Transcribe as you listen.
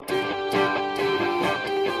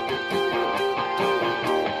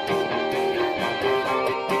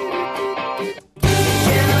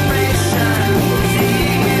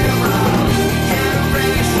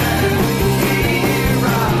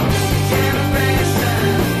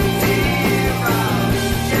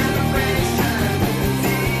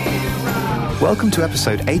Welcome to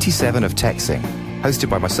episode 87 of techzing,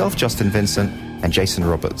 hosted by myself, Justin Vincent, and Jason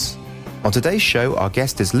Roberts. On today's show, our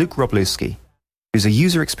guest is Wroblewski, who's a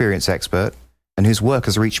user experience expert and whose work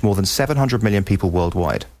has reached more than 700 million people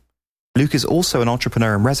worldwide. Luke is also an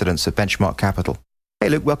entrepreneur in residence at Benchmark Capital. Hey,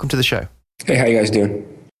 Luke, welcome to the show. Hey, how you guys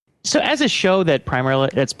doing? So as a show that's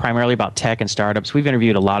primarily about tech and startups, we've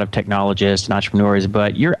interviewed a lot of technologists and entrepreneurs,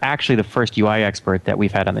 but you're actually the first UI expert that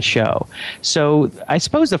we've had on the show. So I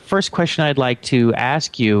suppose the first question I'd like to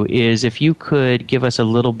ask you is if you could give us a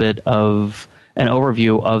little bit of an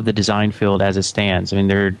overview of the design field as it stands. I mean,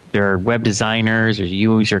 there are web designers, there's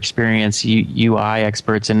user experience, UI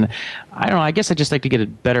experts, and I don't know, I guess I'd just like to get a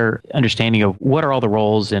better understanding of what are all the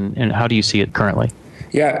roles and how do you see it currently?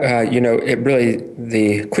 Yeah,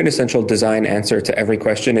 the quintessential design answer to every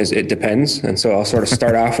question is it depends. And so I'll sort of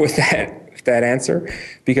start off with that answer,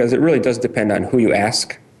 because it really does depend on who you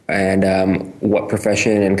ask and what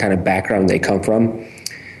profession and kind of background they come from.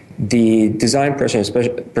 The design profession,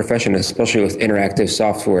 especially with interactive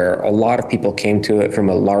software, a lot of people came to it from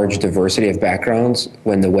a large diversity of backgrounds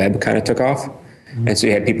when the web kind of took off. And so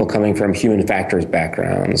you had people coming from human factors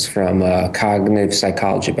backgrounds, from cognitive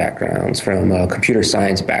psychology backgrounds, from computer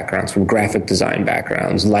science backgrounds, from graphic design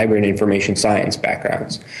backgrounds, library and information science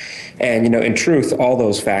backgrounds. And, in truth, all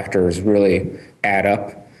those factors really add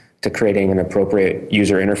up to creating an appropriate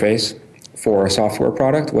user interface for a software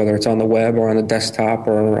product, whether it's on the web or on the desktop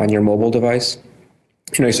or on your mobile device.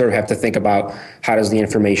 You sort of have to think about how does the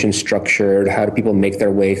information structured, how do people make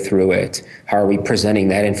their way through it, how are we presenting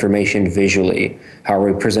that information visually, how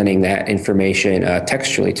are we presenting that information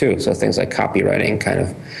textually too, so things like copywriting kind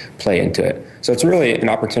of play into it. So it's really an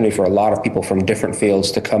opportunity for a lot of people from different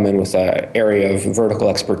fields to come in with an area of vertical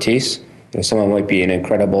expertise. Someone might be an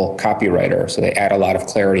incredible copywriter, so they add a lot of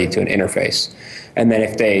clarity to an interface. And then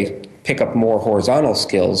if they pick up more horizontal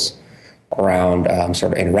skills around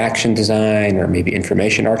sort of interaction design or maybe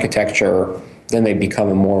information architecture, then they become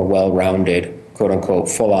a more well-rounded, quote-unquote,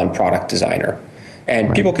 full-on product designer. And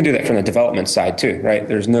right. People can do that from the development side too, right?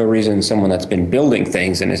 There's no reason someone that's been building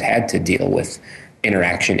things and has had to deal with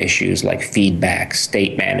interaction issues like feedback,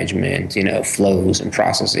 state management, flows and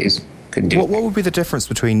processes couldn't do. What would be the difference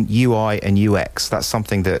between UI and UX? That's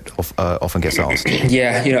something that often gets asked.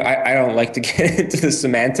 Yeah, I don't like to get into the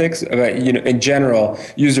semantics, but in general,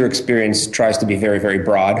 user experience tries to be very, very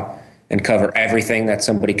broad and cover everything that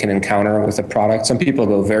somebody can encounter with a product. Some people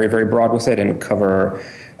go very, very broad with it and cover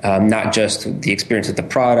not just the experience with the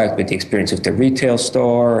product, but the experience with the retail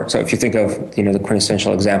store. So if you think of, the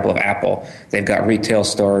quintessential example of Apple, they've got retail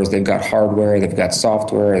stores, they've got hardware, they've got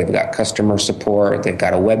software, they've got customer support, they've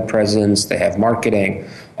got a web presence, they have marketing,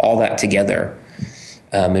 all that together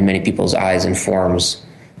in many people's eyes informs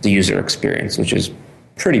the user experience, which is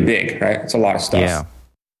pretty big, right? It's a lot of stuff. Yeah.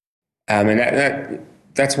 And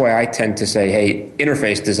that's why I tend to say, hey,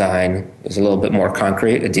 interface design is a little bit more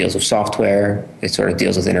concrete. It deals with software. It sort of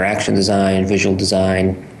deals with interaction design, visual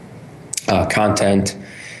design, content.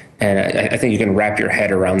 And I think you can wrap your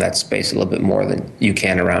head around that space a little bit more than you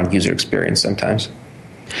can around user experience sometimes.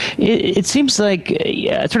 It seems like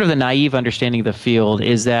sort of the naive understanding of the field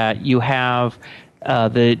is that you have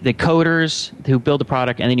the coders who build the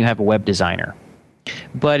product, and then you have a web designer.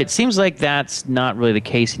 But it seems like that's not really the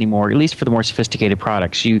case anymore, at least for the more sophisticated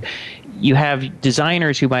products. You have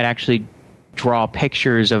designers who might actually draw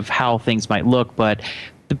pictures of how things might look, but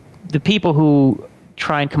the people who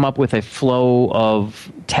try and come up with a flow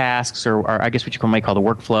of tasks, or I guess what you might call the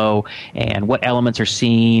workflow, and what elements are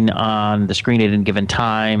seen on the screen at any given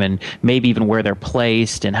time, and maybe even where they're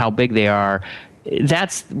placed and how big they are,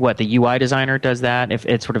 that's what the UI designer does that, if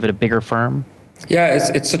it's sort of at a bigger firm? Yeah,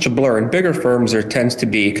 it's such a blur. In bigger firms, there tends to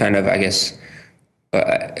be kind of, I guess,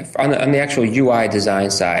 on the actual UI design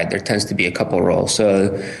side, there tends to be a couple roles.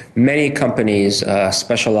 So many companies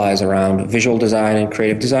specialize around visual design and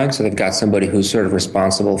creative design. So they've got somebody who's sort of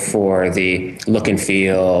responsible for the look and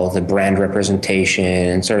feel, the brand representation,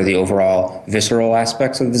 and sort of the overall visceral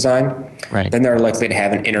aspects of the design. Right. Then they're likely to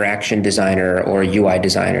have an interaction designer or a UI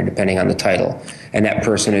designer, depending on the title. And that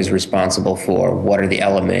person is responsible for what are the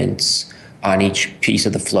elements on each piece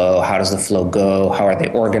of the flow, how does the flow go, how are they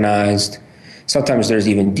organized. Sometimes there's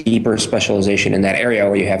even deeper specialization in that area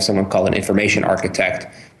where you have someone called an information architect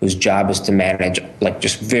whose job is to manage like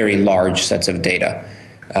just very large sets of data.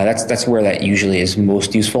 That's where that usually is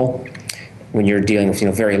most useful. When you're dealing with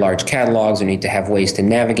very large catalogs, you need to have ways to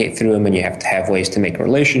navigate through them, and you have to have ways to make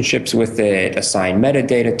relationships with it, assign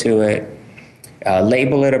metadata to it,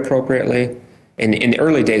 label it appropriately. In the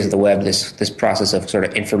early days of the web, this process of sort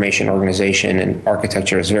of information organization and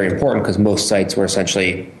architecture is very important because most sites were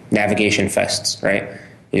essentially navigation fests, right?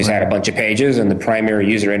 You just had a bunch of pages, and the primary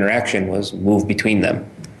user interaction was move between them.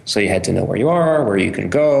 So you had to know where you are, where you can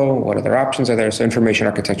go, what other options are there. So information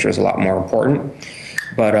architecture is a lot more important.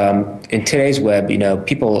 But in today's web,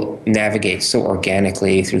 people navigate so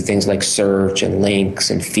organically through things like search and links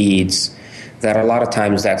and feeds that a lot of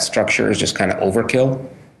times that structure is just kind of overkill,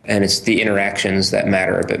 and it's the interactions that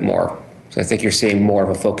matter a bit more. So I think you're seeing more of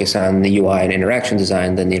a focus on the UI and interaction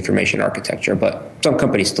design than the information architecture, but some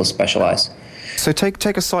companies still specialize. So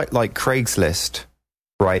take a site like Craigslist,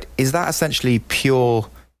 right? Is that essentially pure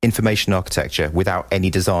information architecture without any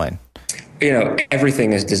design?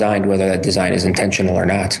 Everything is designed, whether that design is intentional or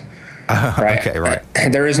not. Right? Okay, right.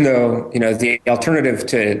 There is no, the alternative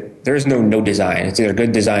there is no design. It's either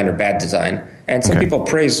good design or bad design. And some people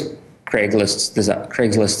praise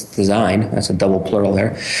Craigslist's design, that's a double plural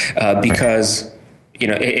there, because,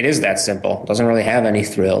 it is that simple. It doesn't really have any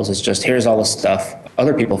thrills. It's just, here's all the stuff.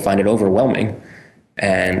 Other people find it overwhelming.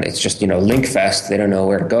 And it's just, link fest. They don't know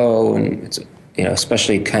where to go. And it's,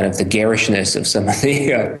 especially kind of the garishness of some of the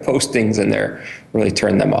postings in there really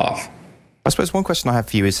turn them off. I suppose one question I have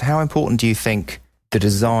for you is, how important do you think the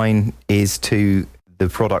design is to the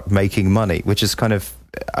product making money, which is kind of,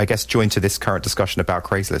 I guess, joined to this current discussion about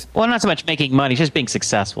Craigslist? Well, not so much making money, just being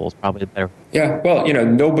successful is probably better. Yeah, well,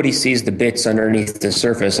 nobody sees the bits underneath the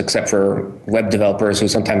surface except for web developers who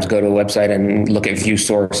sometimes go to a website and look at view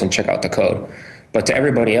source and check out the code. But to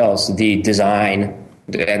everybody else, the design,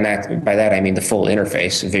 and by that I mean the full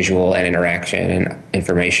interface, visual and interaction and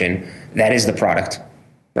information, that is the product,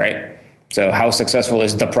 right? So how successful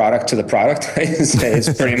is the product to the product?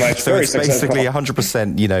 It's pretty much so very it's successful. Basically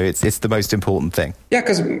 100%, it's the most important thing. Yeah,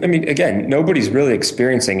 because, again, nobody's really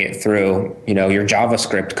experiencing it through, your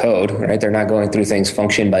JavaScript code, right? They're not going through things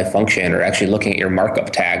function by function or actually looking at your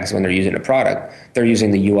markup tags when they're using a product. They're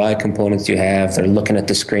using the UI components you have. They're looking at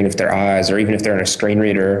the screen with their eyes, or even if they're in a screen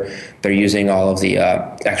reader, they're using all of the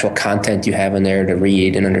actual content you have in there to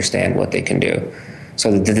read and understand what they can do. So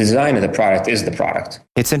the design of the product is the product.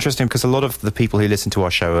 It's interesting because a lot of the people who listen to our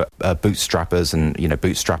show are bootstrappers and,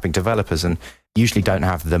 bootstrapping developers, and usually don't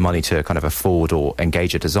have the money to kind of afford or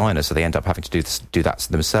engage a designer, so they end up having to do that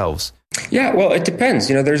themselves. Yeah, well, it depends.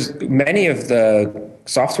 There's many of the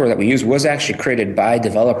software that we use was actually created by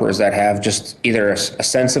developers that have just either a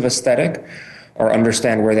sense of aesthetic or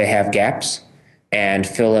understand where they have gaps and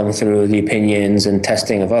fill them through the opinions and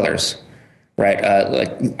testing of others. Right,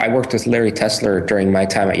 like I worked with Larry Tesler during my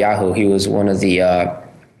time at Yahoo. He was one of the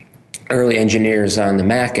early engineers on the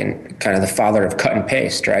Mac and kind of the father of cut and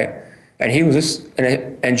paste, right? And he was just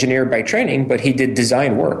an engineer by training, but he did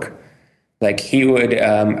design work. Like he would,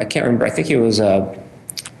 I can't remember, I think he was,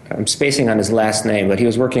 I'm spacing on his last name, but he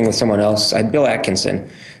was working with someone else, Bill Atkinson,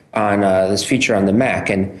 on this feature on the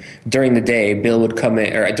Mac. And during the day, Bill would come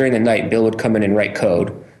in, or during the night, Bill would come in and write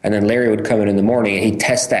code. And then Larry would come in the morning and he'd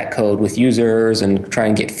test that code with users and try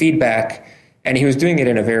and get feedback. And he was doing it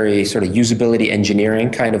in a very sort of usability engineering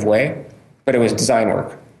kind of way, but it was design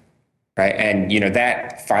work, right? And,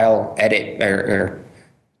 that file edit or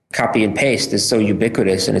copy and paste is so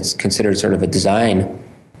ubiquitous, and it's considered sort of a design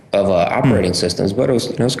of operating systems, but it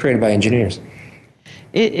was created by engineers.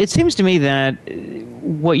 It seems to me that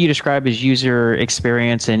what you describe as user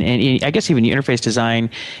experience and I guess even interface design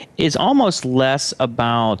is almost less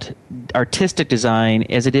about artistic design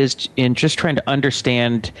as it is in just trying to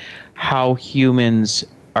understand how humans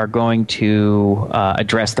are going to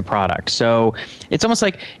address the product. So it's almost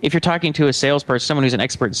like if you're talking to a salesperson, someone who's an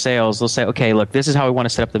expert in sales, they'll say, okay, look, this is how we want to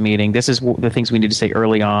set up the meeting. This is the things we need to say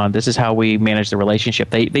early on. This is how we manage the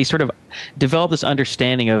relationship. They sort of develop this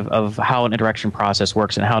understanding of how an interaction process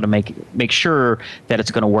works and how to make sure that it's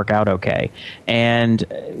going to work out okay. And,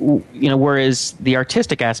 whereas the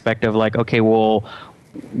artistic aspect of like, okay, well,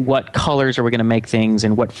 what colors are we going to make things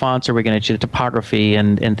and what fonts are we going to choose, topography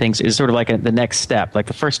and things is sort of like the next step. Like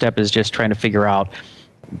the first step is just trying to figure out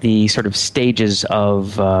the sort of stages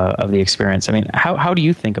of the experience. I mean, how do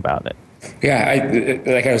you think about it? Yeah,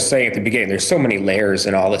 like I was saying at the beginning, there's so many layers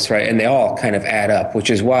in all this, right? And they all kind of add up, which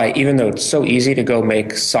is why even though it's so easy to go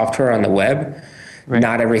make software on the web, right,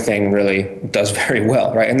 not everything really does very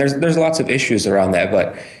well, right? And there's lots of issues around that,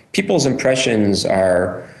 but people's impressions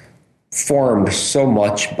are formed so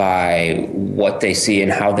much by what they see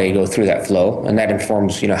and how they go through that flow, and that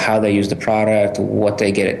informs how they use the product, what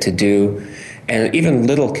they get it to do, and even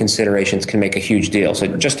little considerations can make a huge deal. So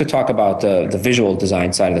just to talk about the visual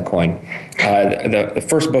design side of the coin, the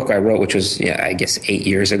first book I wrote, which was I guess 8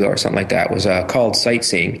 years ago or something like that, was called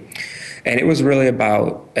Sightseeing, and it was really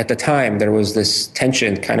about, at the time there was this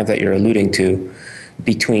tension kind of that you're alluding to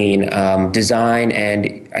between design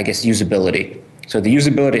and I guess usability. So the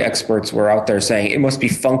usability experts were out there saying it must be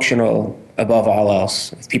functional above all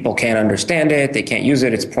else. If people can't understand it, they can't use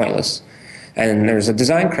it, it's pointless. And there's a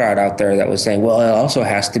design crowd out there that was saying, well, it also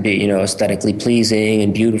has to be, aesthetically pleasing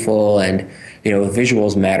and beautiful, and,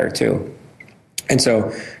 visuals matter too. And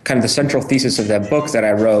so kind of the central thesis of that book that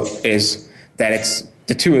I wrote is that it's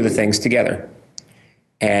the two of the things together.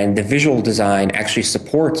 And the visual design actually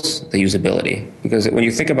supports the usability, because when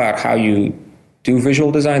you think about how you do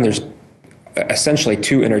visual design, there's essentially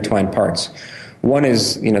two intertwined parts. One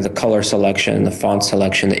is, the color selection, the font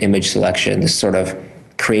selection, the image selection, this sort of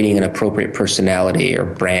creating an appropriate personality or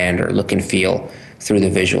brand or look and feel through the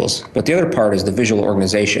visuals. But the other part is the visual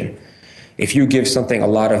organization. If you give something a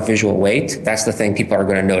lot of visual weight, that's the thing people are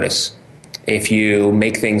going to notice. If you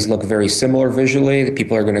make things look very similar visually,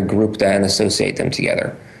 people are going to group that and associate them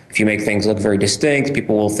together. If you make things look very distinct,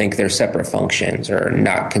 people will think they're separate functions or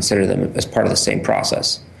not consider them as part of the same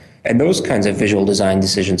process. And those kinds of visual design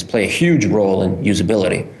decisions play a huge role in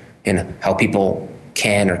usability, in how people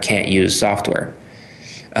can or can't use software.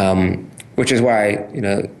 Which is why,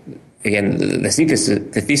 again, the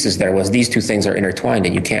thesis there was these two things are intertwined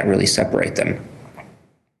and you can't really separate them.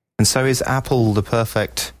 And so is Apple the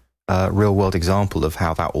perfect real-world example of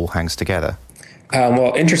how that all hangs together?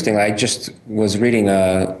 Well, interestingly, I just was reading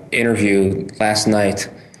an interview last night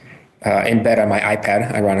in bed on my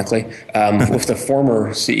iPad, ironically, with the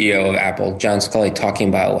former CEO of Apple, John Sculley, talking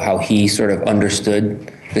about how he sort of understood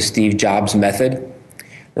the Steve Jobs method.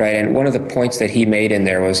 Right, and one of the points that he made in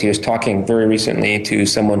there was he was talking very recently to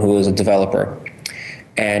someone who was a developer,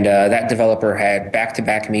 and that developer had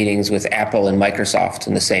back-to-back meetings with Apple and Microsoft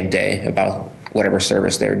in the same day about whatever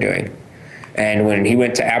service they were doing. And when he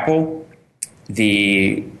went to Apple,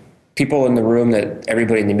 the people in the room that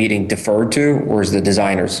everybody in the meeting deferred to was the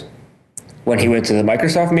designers. When he went to the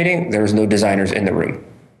Microsoft meeting, there was no designers in the room.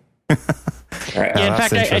 Right. Yeah,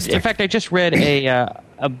 in fact, I just read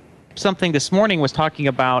something this morning was talking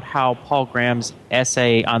about how Paul Graham's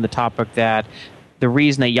essay on the topic that the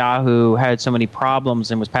reason that Yahoo had so many problems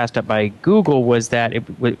and was passed up by Google was that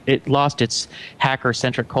it lost its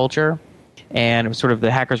hacker-centric culture, and it was sort of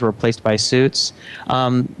the hackers were replaced by suits.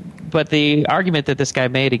 But the argument that this guy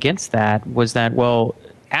made against that was that, well,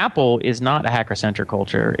 Apple is not a hacker-centric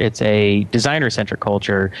culture. It's a designer-centric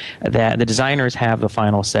culture that the designers have the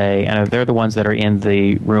final say, and they're the ones that are in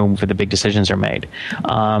the room for the big decisions are made.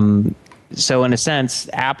 So in a sense,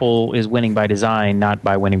 Apple is winning by design, not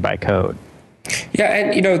by winning by code. Yeah,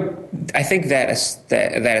 and I think that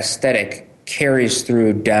aesthetic carries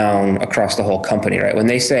through down across the whole company, right? When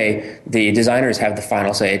they say the designers have the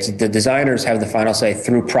final say, it's the designers have the final say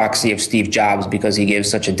through proxy of Steve Jobs because he gives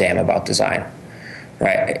such a damn about design.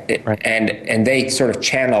 Right. And they sort of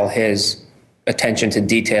channel his attention to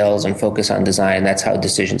details and focus on design. That's how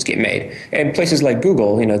decisions get made. And places like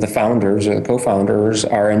Google, the founders or the co-founders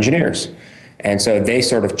are engineers. And so they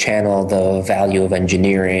sort of channel the value of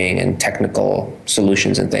engineering and technical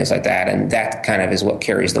solutions and things like that. And that kind of is what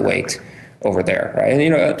carries the weight over there. Right.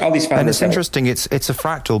 And, all these founders. And it's interesting. It's a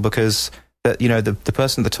fractal because that the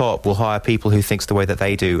person at the top will hire people who thinks the way that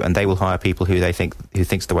they do, and they will hire people who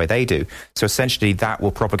thinks the way they do. So essentially, that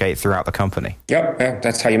will propagate throughout the company. Yep, yeah,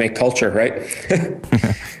 that's how you make culture, right?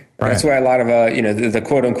 Right. That's why a lot of the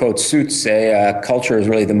quote unquote suits say culture is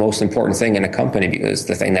really the most important thing in a company, because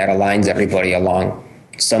the thing that aligns everybody along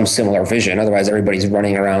some similar vision. Otherwise, everybody's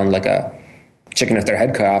running around like a chicken with their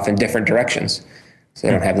head cut off in different directions. So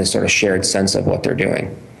they don't have this sort of shared sense of what they're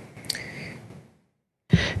doing.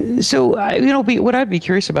 So, what I'd be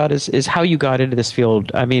curious about is how you got into this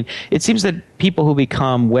field. I mean, it seems that people who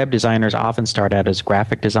become web designers often start out as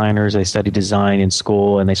graphic designers. They study design in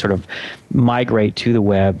school, and they sort of migrate to the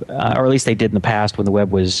web, or at least they did in the past when the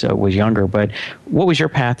web was younger. But what was your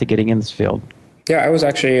path to getting in this field? Yeah, I was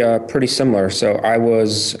actually pretty similar. So I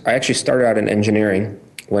actually started out in engineering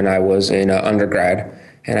when I was in undergrad,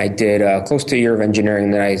 and I did close to a year of engineering.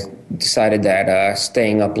 And then I decided that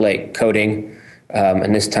staying up late coding.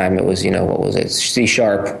 And this time it was, C#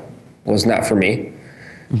 was not for me.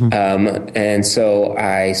 Mm-hmm. And so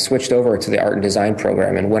I switched over to the art and design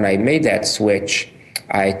program. And when I made that switch,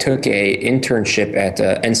 I took a internship at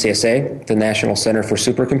NCSA, the National Center for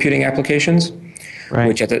Supercomputing Applications, right,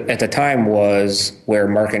 which at the time was where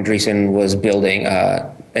Mark Andreessen was building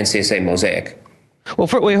NCSA Mosaic. Well,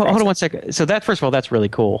 hold on one second. So that, first of all, that's really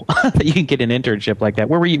cool that you can get an internship like that.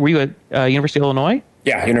 Where were you? Were you at University of Illinois?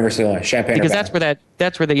 Yeah, University of Illinois, Champaign. Because that's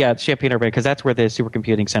where Champaign Urbana, because that's where the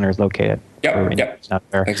supercomputing center is located. Yep. It's not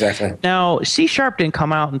there. Exactly. Now, C# didn't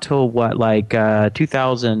come out until what, like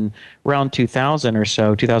 2000, around 2000 or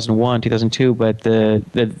so, 2001, 2002. But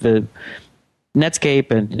the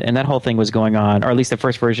Netscape and that whole thing was going on, or at least the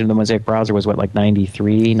first version of the Mosaic browser was what, like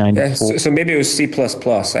 93, 94? Yeah, so maybe it was C++.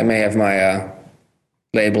 I may have my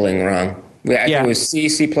labeling wrong. Yeah, I think it was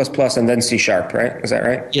C++, and then C#, right? Is that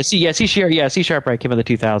right? Yeah, C Sharp, right, came in the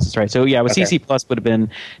 2000s, right? So yeah, C++ would have been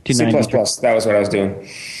to C++, that was what I was doing.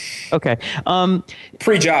 Okay.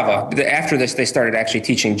 Pre-Java. After this, they started actually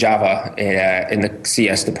teaching Java in the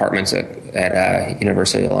CS departments at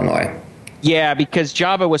University of Illinois. Yeah, because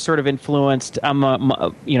Java was sort of influenced.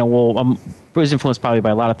 Was influenced probably by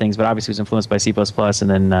a lot of things, but obviously was influenced by C++, and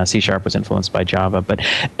then C# was influenced by Java. But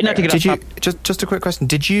not to get off. Just a quick question: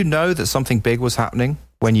 did you know that something big was happening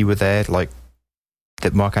when you were there, like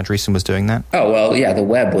that Mark Andreessen was doing that? Oh well, yeah, the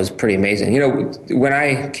web was pretty amazing. When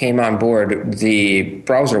I came on board, the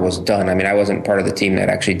browser was done. I mean, I wasn't part of the team that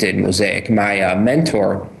actually did Mosaic. My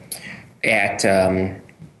mentor at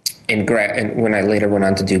when I later went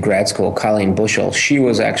on to do grad school, Colleen Bushell, she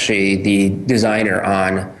was actually the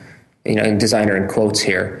designer designer in quotes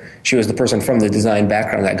here. She was the person from the design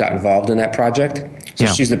background that got involved in that project. So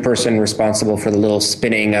she's the person responsible for the little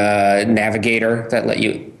spinning navigator that let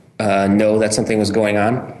you know that something was going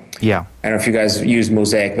on. Yeah. I don't know if you guys used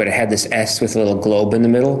Mosaic, but it had this S with a little globe in the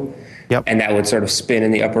middle. Yep. And that would sort of spin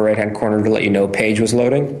in the upper right-hand corner to let you know a page was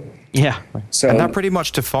loading. Yeah. So, and that pretty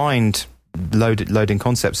much defined loading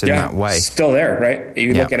concepts in that way. Still there, right?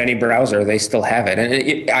 You look at any browser, they still have it. And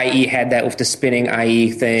IE had that with the spinning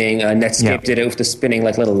IE thing. Netscape did it with the spinning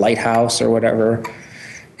like little lighthouse or whatever.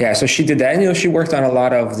 Yeah, so she did that. And, she worked on a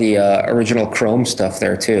lot of the original Chrome stuff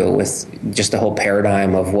there too, with just the whole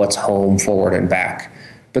paradigm of what's home, forward, and back.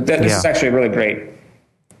 But this is actually a really great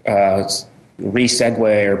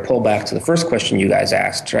re-segue or pullback to the first question you guys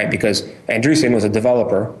asked, right? Because Andreessen was a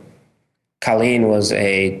developer. Colleen was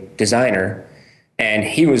a designer, and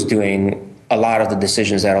he was doing a lot of the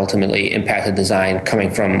decisions that ultimately impacted design coming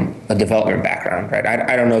from a development background, right?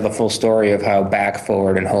 I don't know the full story of how back,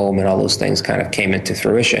 forward, and home and all those things kind of came into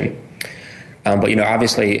fruition. But,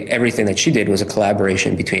 obviously everything that she did was a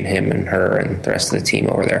collaboration between him and her and the rest of the team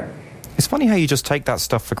over there. It's funny how you just take that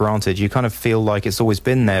stuff for granted. You kind of feel like it's always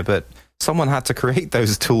been there, but someone had to create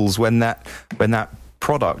those tools when that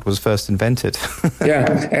product was first invented.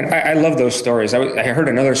 Yeah, and I love those stories. I heard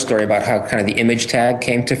another story about how kind of the image tag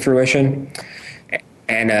came to fruition.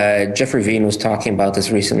 And Jeffrey Veen was talking about this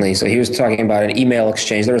recently. So he was talking about an email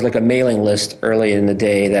exchange. There was like a mailing list early in the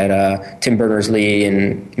day that Tim Berners-Lee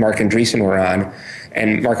and Mark Andreessen were on.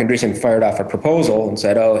 And Mark Andreessen fired off a proposal and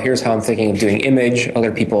said, here's how I'm thinking of doing image.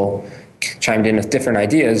 Other people chimed in with different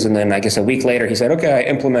ideas. And then I guess a week later he said, okay, I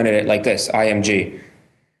implemented it like this, IMG.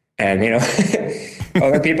 And,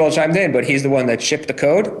 other people chimed in, but he's the one that shipped the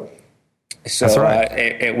code. So that's right.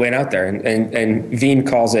 It went out there. And Veen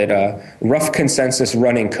calls it rough consensus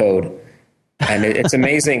running code. And it's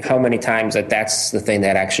amazing how many times that's the thing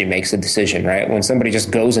that actually makes a decision, right? When somebody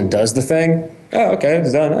just goes and does the thing, okay,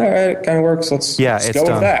 it's done. All right, it kind of works. Let's go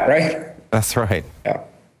with that, right? That's right. Yeah.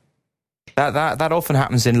 That often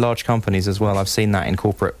happens in large companies as well. I've seen that in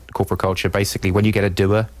corporate culture. Basically, when you get a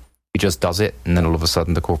doer, he just does it, and then all of a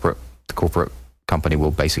sudden the corporate company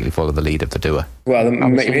will basically follow the lead of the doer. Well, the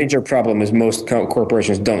major problem is most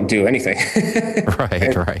corporations don't do anything.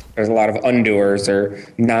 Right. There's a lot of undoers or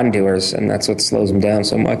non-doers, and that's what slows them down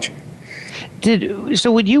so much.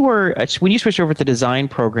 So when you switched over to the design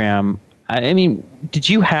program, I mean, did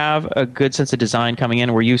you have a good sense of design coming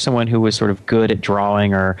in? Were you someone who was sort of good at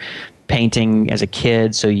drawing or painting as a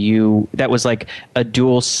kid, so that was like a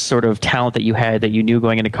dual sort of talent that you had that you knew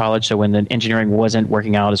going into college, so when the engineering wasn't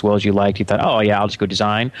working out as well as you liked, you thought, I'll just go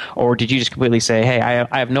design? Or did you just completely say, hey,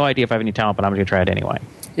 I have no idea if I have any talent, but I'm going to try it anyway?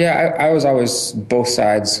 Yeah, I was always both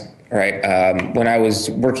sides, right? When I was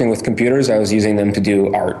working with computers, I was using them to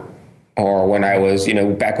do art. Or when I was,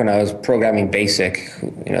 back when I was programming BASIC,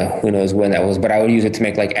 who knows when that was, but I would use it to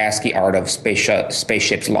make like ASCII art of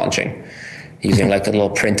spaceships launching, using like the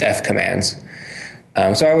little printf commands.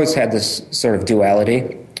 So I always had this sort of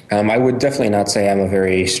duality. I would definitely not say I'm a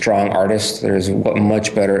very strong artist. There's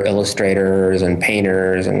much better illustrators and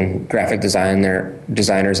painters and graphic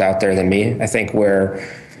designers out there than me. I think where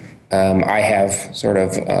I have sort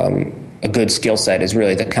of a good skill set is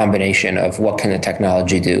really the combination of what can the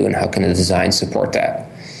technology do and how can the design support that.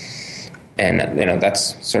 And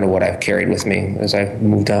that's sort of what I've carried with me as I've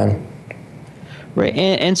moved on. Right,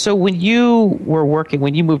 and so when you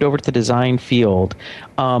moved over to the design field,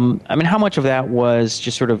 how much of that was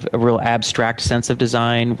just sort of a real abstract sense of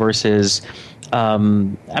design versus,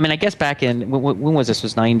 I guess back in, when was this?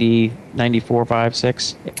 Was 90, 94, 5,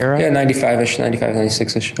 6 era? Yeah, 95-ish, 95,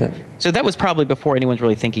 96-ish. Yeah. So that was probably before anyone's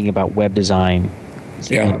really thinking about web design.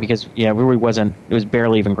 Yeah. Because it really wasn't. It was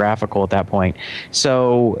barely even graphical at that point.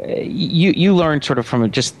 So you learned sort of from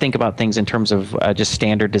just think about things in terms of just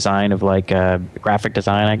standard design of like graphic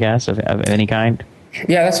design, I guess, of any kind.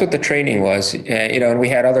 Yeah, that's what the training was. And we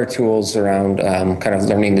had other tools around kind of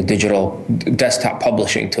learning the digital desktop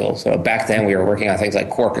publishing tool. So back then we were working on things like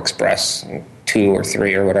Quark Express 2 or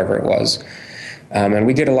 3 or whatever it was. And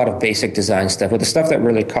we did a lot of basic design stuff. But the stuff that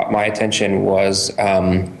really caught my attention was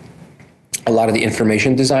a lot of the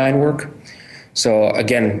information design work. So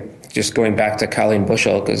again, just going back to Colleen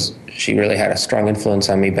Bushell, because she really had a strong influence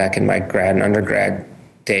on me back in my grad and undergrad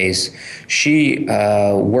days. She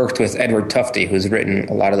worked with Edward Tufte, who's written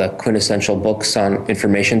a lot of the quintessential books on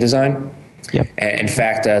information design. Yep. And in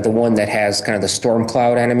fact, the one that has kind of the storm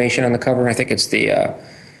cloud animation on the cover, I think it's the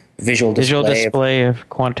visual display of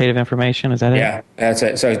quantitative information. Is that it? Yeah, that's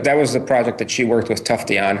it. So that was the project that she worked with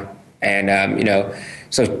Tufte on. And,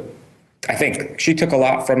 so I think she took a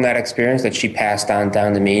lot from that experience that she passed on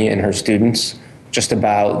down to me and her students, just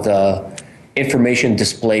about the information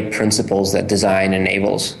display principles that design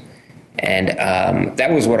enables. And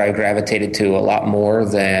that was what I gravitated to a lot more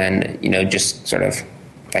than, just sort of,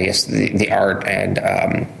 I guess, the art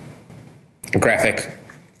and graphic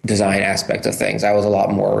design aspect of things. I was a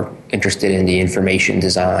lot more interested in the information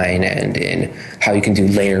design and in how you can do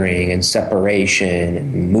layering and separation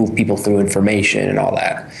and move people through information and all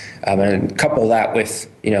that. And couple that with,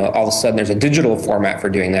 all of a sudden there's a digital format for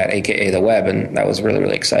doing that, aka the web, and that was really,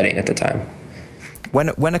 really exciting at the time. When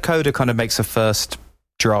a coder kind of makes a first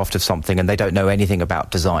draft of something and they don't know anything about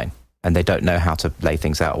design and they don't know how to lay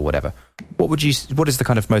things out or whatever, what is the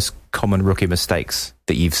kind of most common rookie mistakes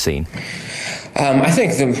that you've seen? I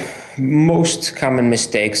think the most common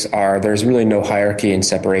mistakes are there's really no hierarchy and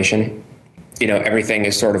separation. Everything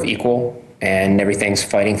is sort of equal and everything's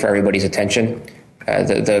fighting for everybody's attention.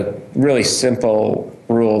 The really simple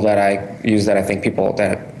rule that I use that I think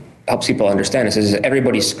that helps people understand this is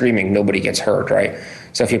everybody's screaming, nobody gets heard, right?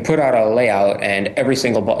 So if you put out a layout and every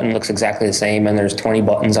single button looks exactly the same and there's 20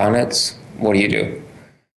 buttons on it, what do?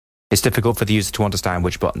 It's difficult for the user to understand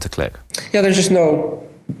which button to click. Yeah, there's just no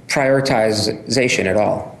prioritization at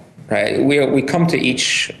all, right? We come to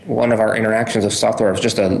each one of our interactions with software as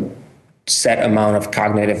just a set amount of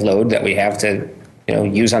cognitive load that we have to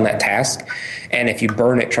use on that task. And if you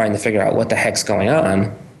burn it trying to figure out what the heck's going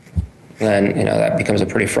on, then that becomes a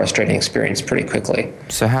pretty frustrating experience pretty quickly.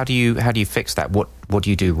 So how do you fix that? What do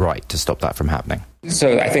you do right to stop that from happening?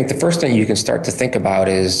 So I think the first thing you can start to think about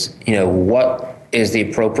is what is the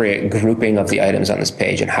appropriate grouping of the items on this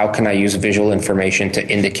page, and how can I use visual information to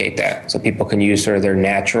indicate that, so people can use sort of their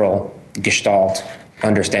natural gestalt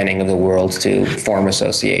understanding of the world to form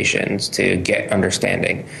associations, to get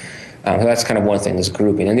understanding. So that's kind of one thing, this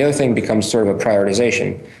grouping. And the other thing becomes sort of a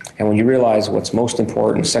prioritization. And when you realize what's most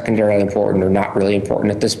important, secondarily important, or not really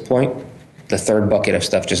important at this point, the third bucket of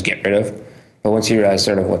stuff just get rid of. But once you realize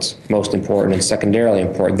sort of what's most important and secondarily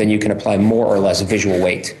important, then you can apply more or less visual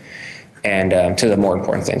weight and to the more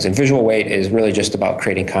important things. And visual weight is really just about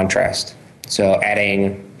creating contrast. So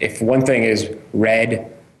if one thing is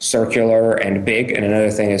red, circular, and big, and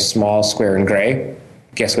another thing is small, square, and gray,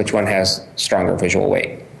 guess which one has stronger visual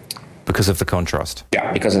weight? Because of the contrast.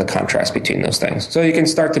 Yeah, because of the contrast between those things. So you can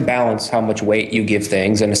start to balance how much weight you give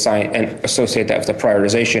things and assign and associate that with the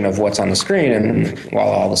prioritization of what's on the screen, and while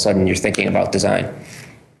all of a sudden you're thinking about design.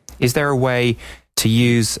 Is there a way to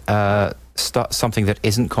use something that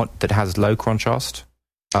that has low contrast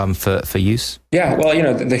for use? Yeah,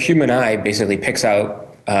 well, the human eye basically picks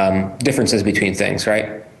out differences between things,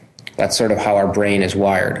 right? That's sort of how our brain is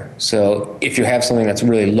wired. So if you have something that's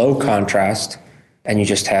really low contrast and you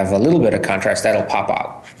just have a little bit of contrast, that'll pop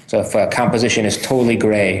out. So if a composition is totally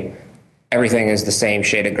gray, everything is the same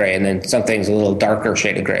shade of gray, and then something's a little darker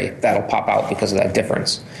shade of gray, that'll pop out because of that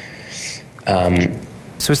difference.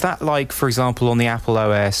 So is that like, for example, on the Apple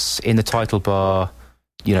OS in the title bar,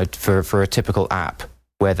 for a typical app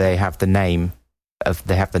where they have the name of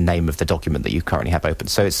the document that you currently have open?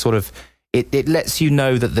 So it's sort of it lets you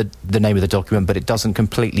know that the name of the document, but it doesn't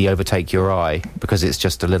completely overtake your eye because it's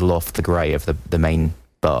just a little off the gray of the main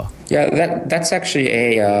bar. Yeah, that's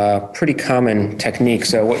actually a pretty common technique.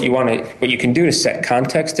 So what you can do to set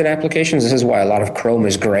context in applications, this is why a lot of Chrome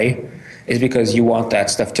is gray, is because you want that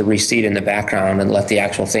stuff to recede in the background and let the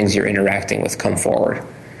actual things you're interacting with come forward,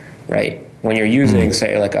 right? When you're using,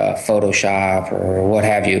 say, like a Photoshop or what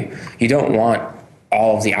have you, you don't want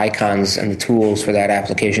all of the icons and the tools for that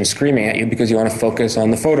application screaming at you because you want to focus on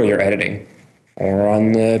the photo you're editing or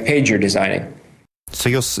on the page you're designing. So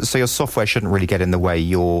your software shouldn't really get in the way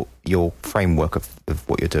your framework of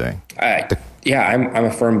what you're doing. Yeah, I'm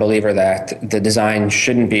a firm believer that the design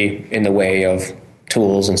shouldn't be in the way of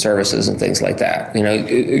tools and services and things like that. You know,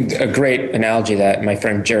 a great analogy that my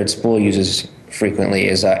friend Jared Spool uses frequently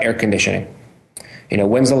is air conditioning. You know,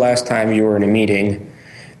 when's the last time you were in a meeting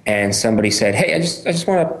and somebody said, "Hey, I just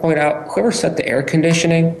want to point out, whoever set the air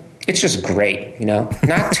conditioning, it's just great, you know,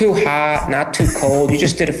 not too hot, not too cold. You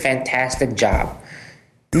just did a fantastic job."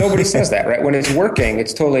 Nobody says that, right? When it's working,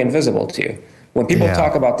 it's totally invisible to you. When people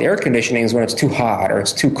talk about the air conditioning is when it's too hot or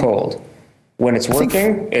it's too cold. When it's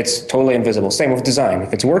working, it's totally invisible. Same with design.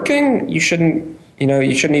 If it's working, you shouldn't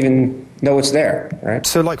even know it's there, right?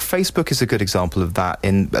 So like Facebook is a good example of that.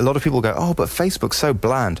 A lot of people go, "Oh, but Facebook's so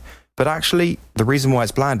bland." But actually, the reason why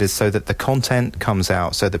it's bland is so that the content comes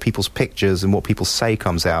out, so that people's pictures and what people say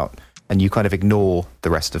comes out, and you kind of ignore the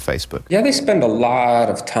rest of Facebook. Yeah, they spend a lot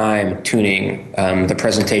of time tuning the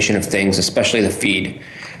presentation of things, especially the feed.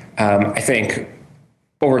 I think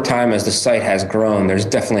over time, as the site has grown, there's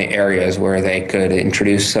definitely areas where they could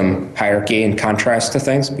introduce some hierarchy and contrast to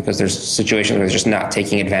things, because there's situations where they're just not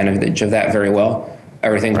taking advantage of that very well.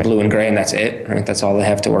 Everything's blue and gray, and that's it, right? That's all they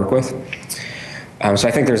have to work with. So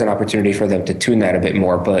I think there's an opportunity for them to tune that a bit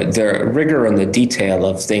more, but the rigor and the detail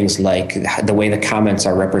of things like the way the comments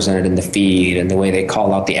are represented in the feed and the way they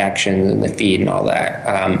call out the actions in the feed and all that,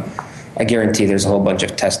 I guarantee there's a whole bunch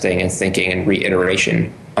of testing and thinking and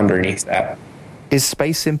reiteration underneath that. Is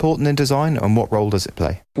space important in design, and what role does it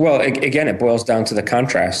play? Well, again, it boils down to the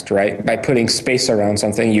contrast, right? By putting space around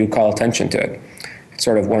something, you call attention to it. It's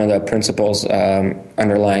sort of one of the principles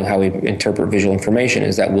underlying how we interpret visual information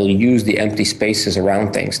is that we'll use the empty spaces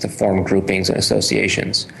around things to form groupings and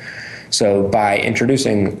associations. So by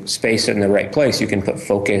introducing space in the right place, you can put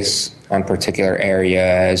focus on particular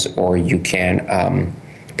areas, or you can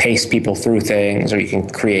pace people through things, or you can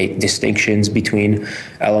create distinctions between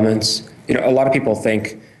elements. You know, a lot of people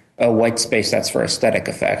think, "Oh, white space, that's for aesthetic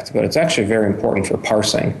effect," but it's actually very important for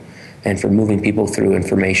parsing and for moving people through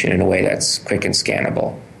information in a way that's quick and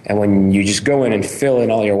scannable. And when you just go in and fill in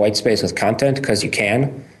all your white space with content because you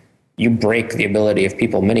can, you break the ability of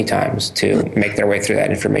people many times to make their way through that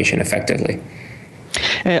information effectively.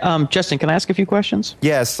 Hey, Justin, can I ask a few questions?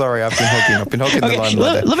 Yeah, sorry, I've been hogging Okay, the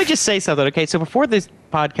limelight. let me just say something, okay? So before this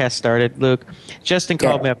podcast started, Luke, Justin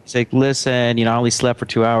called me up and said, "Listen, I only slept for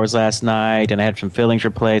 2 hours last night, and I had some fillings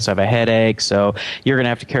replaced, so I have a headache, so you're going to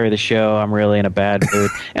have to carry the show. I'm really in a bad mood."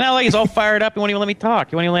 And I he's all fired up. He won't even let me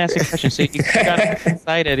talk. He won't even ask me a question. So he got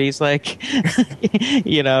excited. He's like,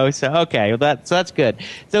 so okay, well, that's good.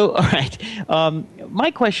 So, all right.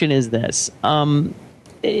 My question is this.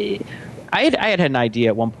 I had an idea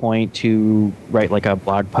at one point to write like a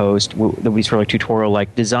blog post that was sort of like tutorial,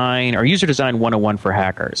 like design or user design 101 for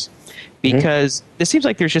hackers, because it seems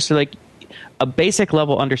like there's just like a basic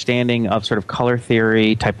level understanding of sort of color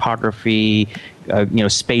theory, typography,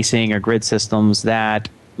 spacing or grid systems that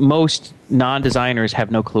most non-designers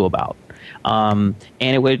have no clue about, and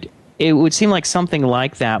it would seem like something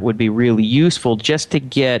like that would be really useful just to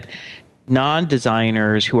get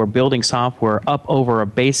non-designers who are building software up over a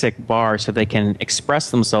basic bar so they can express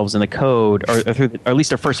themselves in the code or at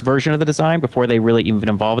least their first version of the design before they really even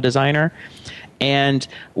involve a designer. And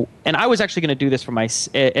I was actually going to do this for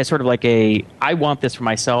as sort of like I want this for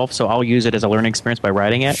myself, so I'll use it as a learning experience by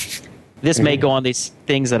writing it. This may go on these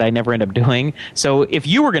things that I never end up doing. So if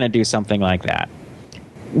you were going to do something like that,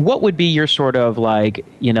 what would be your sort of like,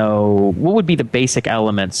 what would be the basic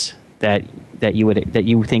elements that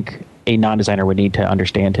you think a non-designer would need to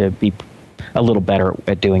understand to be a little better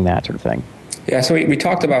at doing that sort of thing? Yeah, so we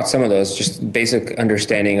talked about some of those, just basic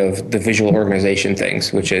understanding of the visual organization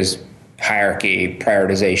things, which is hierarchy,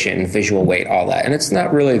 prioritization, visual weight, all that. And it's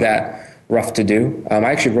not really that rough to do. I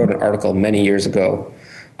actually wrote an article many years ago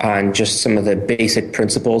on just some of the basic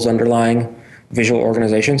principles underlying visual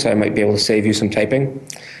organization, so I might be able to save you some typing.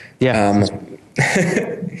 Yeah.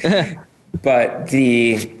 But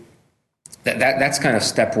that's kind of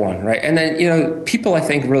step one, right? And then, people, I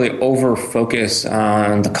think, really over-focus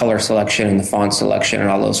on the color selection and the font selection and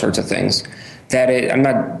all those sorts of things. I'm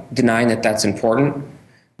not denying that that's important,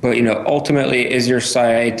 but, ultimately, is your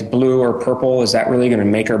site blue or purple? Is that really going to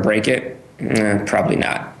make or break it? Probably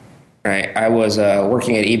not, right? I was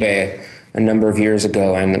working at eBay a number of years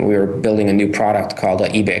ago, and we were building a new product called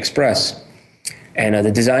eBay Express. And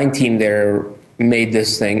the design team there made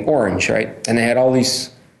this thing orange, right? And they had all these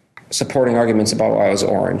supporting arguments about why it was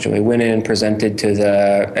orange. And we went in and presented to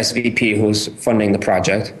the SVP who's funding the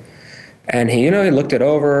project. And he looked it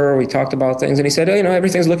over, we talked about things, and he said,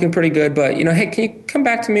 everything's looking pretty good, but, hey, can you come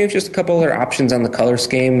back to me with just a couple other options on the color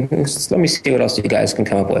scheme? Let me see what else you guys can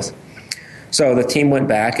come up with. So the team went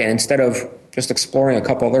back, and instead of just exploring a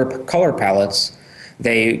couple other color palettes,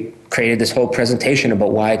 they created this whole presentation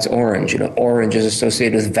about why it's orange. Orange is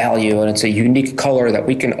associated with value, and it's a unique color that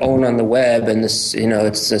we can own on the web, and this,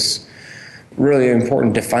 it's this really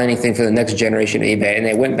important defining thing for the next generation of eBay. And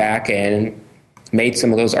they went back and made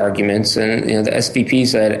some of those arguments, and the SVP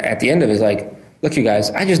said at the end of it, is like, look, you guys,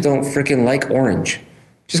 I just don't freaking like orange.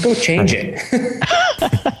 Just go change it.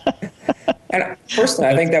 And personally,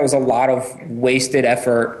 I think that was a lot of wasted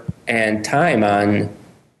effort and time on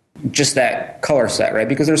just that color set, right?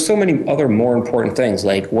 Because there's so many other more important things,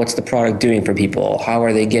 like what's the product doing for people? How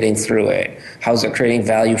are they getting through it? How's it creating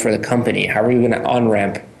value for the company? How are you going to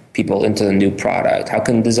on-ramp people into the new product? How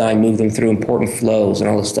can design move them through important flows and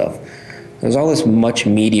all this stuff? There's all this much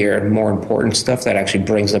meatier, more important stuff that actually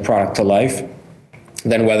brings the product to life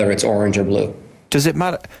than whether it's orange or blue. Does it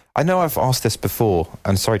matter? I know I've asked this before,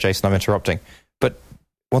 and sorry, Jason, I'm interrupting. But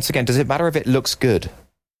once again, does it matter if it looks good?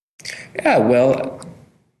 Yeah, well,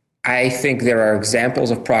 I think there are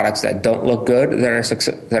examples of products that don't look good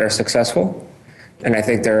that are successful. And I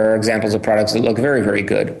think there are examples of products that look very, very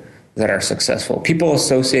good that are successful. People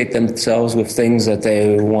associate themselves with things that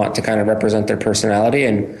they want to kind of represent their personality,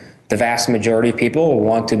 and the vast majority of people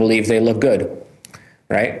want to believe they look good,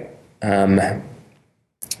 right?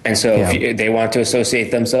 And so if they want to associate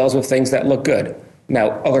themselves with things that look good.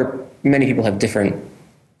 Now, many people have different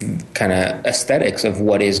kind of aesthetics of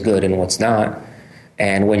what is good and what's not.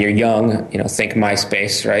 And when you're young, think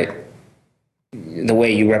MySpace, right? The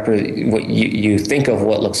way you think of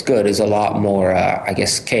what looks good is a lot more,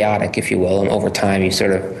 chaotic, if you will. And over time, you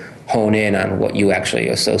sort of hone in on what you actually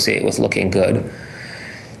associate with looking good.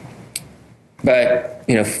 But,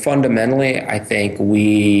 fundamentally, I think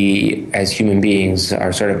we as human beings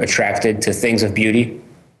are sort of attracted to things of beauty.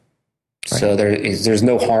 Right. So there's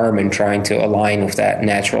no harm in trying to align with that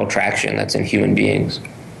natural attraction that's in human beings.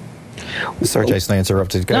 Sorry, Jason, I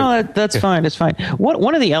interrupted. Go. No, that's fine. It's fine.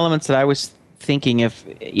 One of the elements that I was thinking, if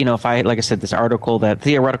I, like I said, this article, that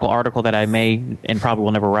theoretical article that I may and probably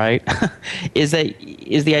will never write, is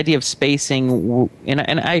the idea of spacing. And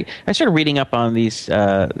I started reading up on these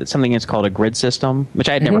something that's called a grid system, which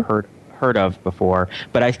I had never heard of before,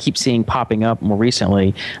 but I keep seeing popping up more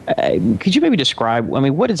recently. Could you maybe describe?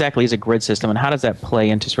 What exactly is a grid system, and how does that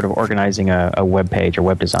play into sort of organizing a web page or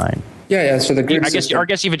web design? Yeah. So the grid system, I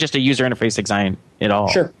guess even just a user interface design at all.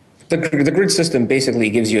 Sure. The grid system basically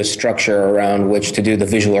gives you a structure around which to do the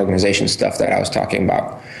visual organization stuff that I was talking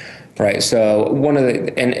about, right? So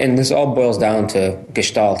and this all boils down to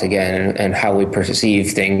Gestalt again and how we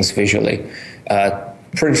perceive things visually.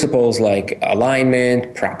 Principles like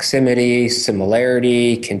alignment, proximity,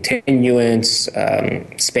 similarity, continuance,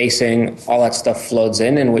 spacing, all that stuff flows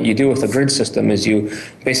in. And what you do with a grid system is you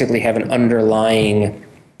basically have an underlying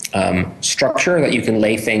structure that you can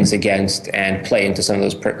lay things against and play into some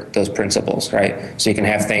of those principles, right? So you can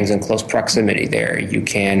have things in close proximity there. You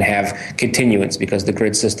can have continuance because the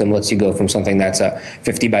grid system lets you go from something that's a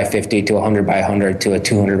 50 by 50 to 100 by 100 to a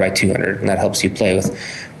 200 by 200, and that helps you play with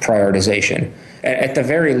prioritization. At the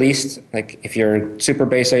very least, like if you're super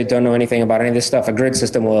basic, don't know anything about any of this stuff, a grid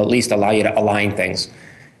system will at least allow you to align things.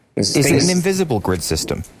 Is it an invisible grid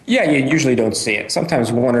system? Yeah, you usually don't see it.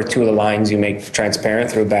 Sometimes one or two of the lines you make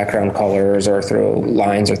transparent through background colors or through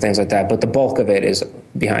lines or things like that, but the bulk of it is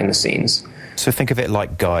behind the scenes. So think of it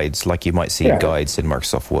like guides, like you might see guides in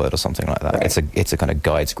Microsoft Word or something like that. Right. It's a kind of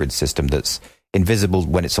guides grid system that's invisible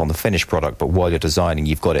when it's on the finished product, but while you're designing,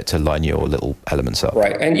 you've got it to line your little elements up.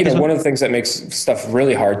 Right, and one of the things that makes stuff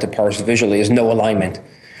really hard to parse visually is no alignment,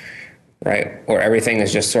 right? Or everything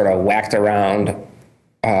is just sort of whacked around.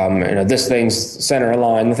 This thing's center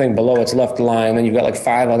aligned, the thing below it's left aligned, then you've got like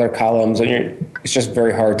 5 other columns, and it's just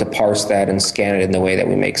very hard to parse that and scan it in the way that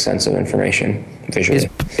we make sense of information visually.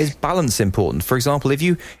 Is balance important? For example, if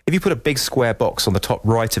you put a big square box on the top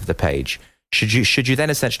right of the page, should you then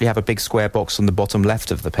essentially have a big square box on the bottom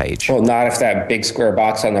left of the page? Well, not if that big square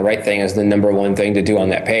box on the right thing is the number one thing to do on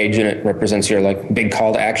that page, and it represents your like big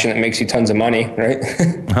call to action that makes you tons of money, right?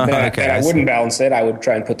 I wouldn't balance it. I would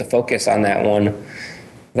try and put the focus on that one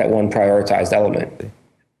prioritized element.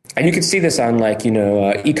 And you can see this on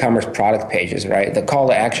e-commerce product pages, right? The call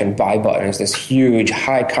to action buy button is this huge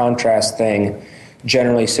high contrast thing,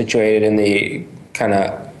 generally situated in the kind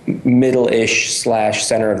of middle-ish /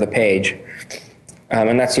 center of the page.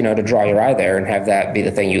 And that's, to draw your eye there and have that be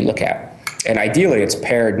the thing you look at. And ideally, it's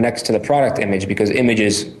paired next to the product image because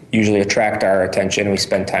images usually attract our attention and we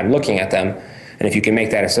spend time looking at them. And if you can make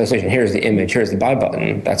that association, here's the image, here's the buy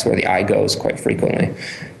button, that's where the eye goes quite frequently.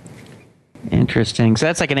 Interesting. So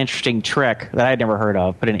that's like an interesting trick that I'd never heard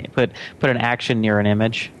of. Put an action near an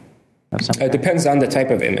image. of something? It depends on the type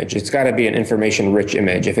of image. It's got to be an information-rich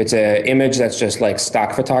image. If it's an image that's just like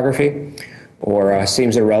stock photography or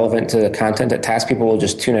seems irrelevant to the content at task, people will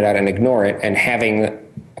just tune it out and ignore it. And having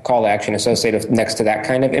a call to action associated next to that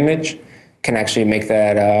kind of image can actually make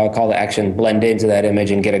that call to action blend into that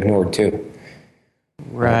image and get ignored too.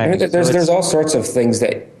 Right. There's all sorts of things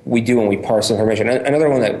that we do when we parse information. Another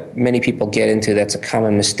one that many people get into that's a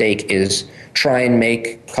common mistake is try and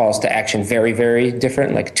make calls to action very, very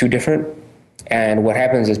different, like too different. And what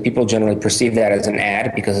happens is people generally perceive that as an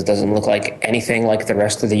ad because it doesn't look like anything like the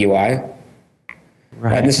rest of the UI.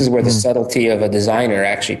 Right. And this is where the subtlety of a designer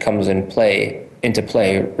actually comes into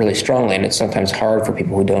play really strongly. And it's sometimes hard for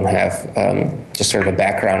people who don't have just sort of a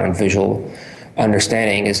background in visual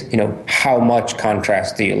understanding is, how much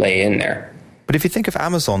contrast do you lay in there? But if you think of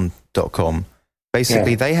Amazon.com,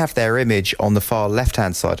 basically they have their image on the far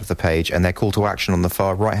left-hand side of the page and their call to action on the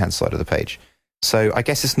far right-hand side of the page. So I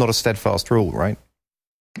guess it's not a steadfast rule, right?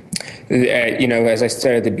 As I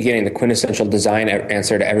said at the beginning, the quintessential design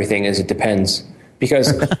answer to everything is it depends.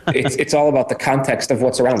 Because it's all about the context of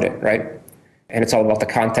what's around it, right? And it's all about the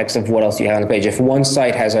context of what else you have on the page. If one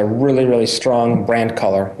site has a really, really strong brand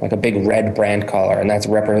color, like a big red brand color, and that's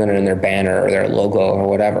represented in their banner or their logo or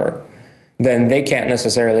whatever, then they can't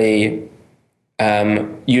necessarily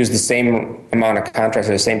use the same amount of contrast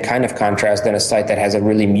or the same kind of contrast than a site that has a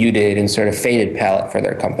really muted and sort of faded palette for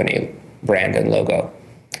their company brand and logo.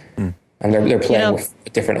 And they're playing with a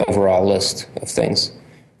different overall list of things.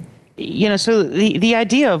 So the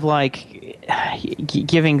idea of like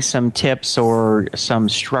giving some tips or some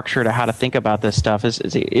structure to how to think about this stuff is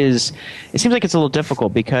it seems like it's a little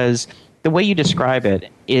difficult because the way you describe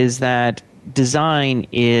it is that design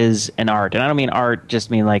is an art. And I don't mean art just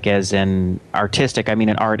mean like as in artistic. I mean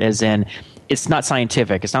an art as in it's not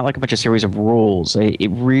scientific. It's not like a bunch of series of rules. It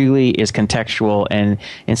really is contextual. And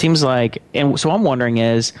it seems like, and so I'm wondering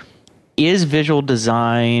is visual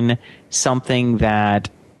design something that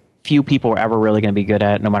few people are ever really going to be good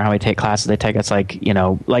at, no matter how many classes they take? It's like,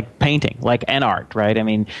 like painting, like an art, right? I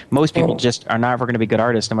mean, most people just are not ever going to be good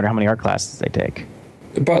artists, no matter how many art classes they take.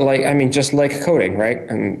 But just like coding, right?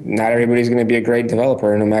 And not everybody's going to be a great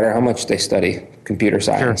developer, no matter how much they study computer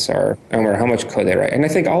science or no matter how much code they write. And I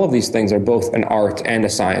think all of these things are both an art and a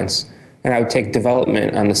science. And I would take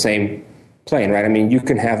development on the same plane, right? I mean, you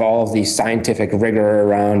can have all of the scientific rigor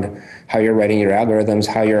around how you're writing your algorithms,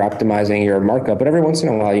 how you're optimizing your markup, but every once in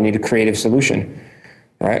a while you need a creative solution,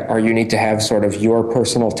 right? Or you need to have sort of your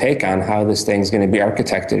personal take on how this thing's going to be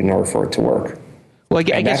architected in order for it to work. Well,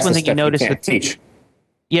 I guess one thing you notice teach.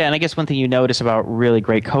 Yeah, and I guess one thing you notice about really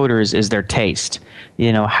great coders is their taste.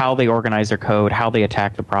 How they organize their code, how they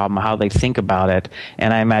attack the problem, how they think about it.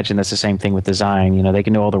 And I imagine that's the same thing with design. They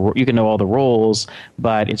can know you can know all the rules,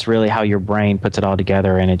 but it's really how your brain puts it all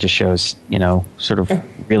together, and it just shows, sort of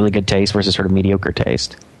really good taste versus sort of mediocre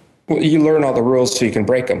taste. Well, you learn all the rules so you can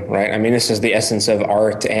break them, right? I mean, this is the essence of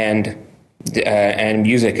art and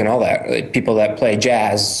music and all that. Like, people that play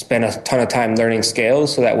jazz spend a ton of time learning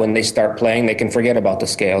scales so that when they start playing, they can forget about the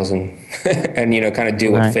scales and and kind of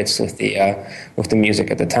do what fits with the music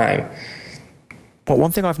at the time. Well,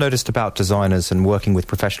 one thing I've noticed about designers and working with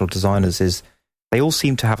professional designers is they all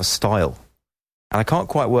seem to have a style, and I can't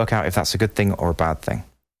quite work out if that's a good thing or a bad thing.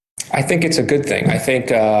 I think it's a good thing. I think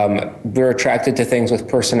we're attracted to things with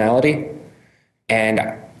personality,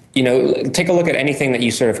 and take a look at anything that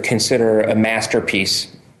you sort of consider a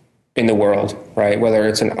masterpiece in the world, right? Whether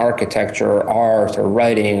it's an architecture or art or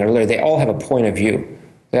writing or they all have a point of view.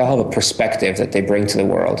 They all have a perspective that they bring to the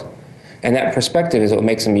world. And that perspective is what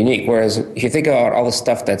makes them unique. Whereas if you think about all the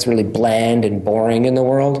stuff that's really bland and boring in the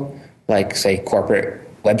world, like, say, corporate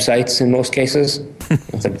websites in most cases,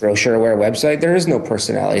 it's a brochure-aware website, there is no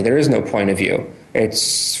personality, there is no point of view.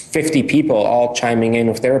 It's 50 people all chiming in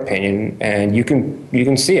with their opinion, and you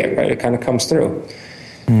can see it, right? It kind of comes through.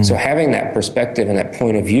 So having that perspective and that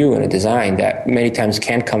point of view in a design that many times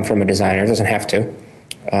can come from a designer, it doesn't have to.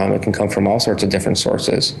 It can come from all sorts of different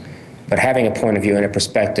sources. But having a point of view and a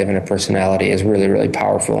perspective and a personality is really, really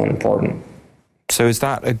powerful and important. So is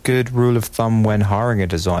that a good rule of thumb when hiring a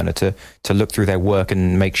designer to look through their work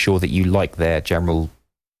and make sure that you like their general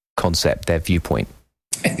concept, their viewpoint?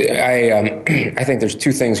 I think there's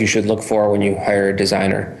two things you should look for when you hire a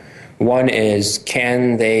designer. One is,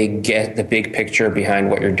 can they get the big picture behind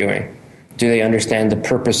what you're doing? Do they understand the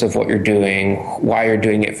purpose of what you're doing, why you're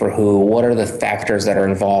doing it for who, what are the factors that are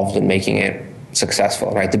involved in making it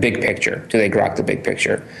successful, right? The big picture. Do they grok the big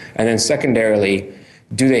picture? And then secondarily,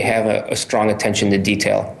 do they have a strong attention to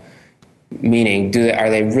detail? Meaning, are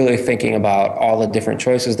they really thinking about all the different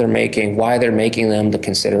choices they're making, why they're making them, the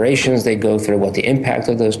considerations they go through, what the impact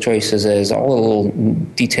of those choices is, all the little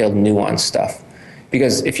detailed nuanced stuff.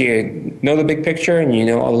 Because if you know the big picture and you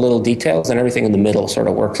know all the little details, then everything in the middle sort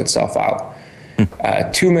of works itself out.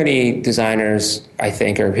 Too many designers, I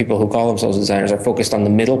think, or people who call themselves designers, are focused on the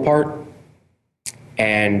middle part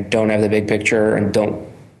and don't have the big picture and don't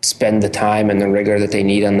spend the time and the rigor that they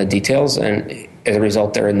need on the details. As a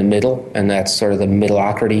result, they're in the middle, and that's sort of the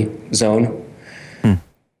mediocrity zone.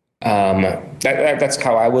 That's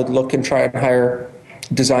how I would look and try and hire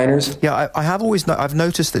designers. Yeah, I have always I've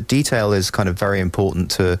noticed that detail is kind of very important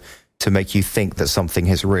to make you think that something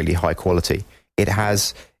is really high quality.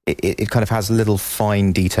 It kind of has little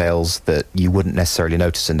fine details that you wouldn't necessarily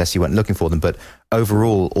notice unless you went looking for them. But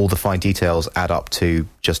overall, all the fine details add up to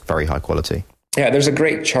just very high quality. Yeah, there's a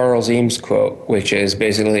great Charles Eames quote, which is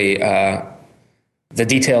basically, the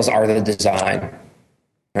details are the design,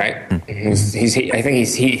 right? I think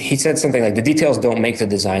he said something like, the details don't make the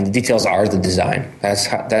design, the details are the design.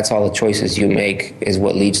 That's all the choices you make is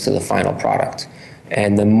what leads to the final product.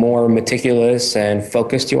 And the more meticulous and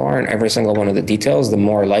focused you are in every single one of the details, the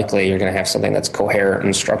more likely you're going to have something that's coherent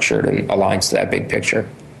and structured and aligns to that big picture.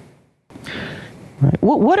 Right.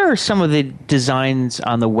 What are some of the designs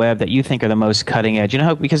on the web that you think are the most cutting edge?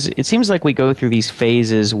 Because it seems like we go through these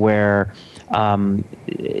phases where the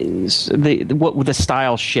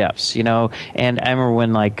style shifts, and I remember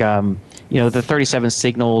when the 37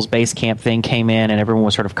 Signals Basecamp thing came in and everyone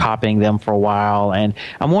was sort of copying them for a while. And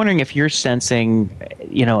I'm wondering if you're sensing,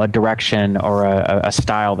 a direction or a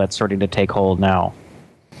style that's starting to take hold now.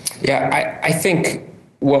 Yeah, I think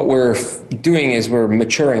what we're doing is we're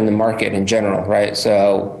maturing the market in general, right?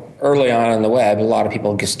 So early on the web, a lot of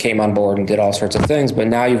people just came on board and did all sorts of things, but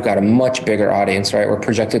now you've got a much bigger audience, right? We're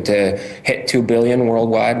projected to hit 2 billion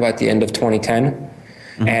worldwide by the end of 2010.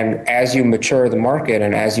 Mm-hmm. And as you mature the market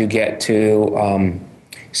and as you get to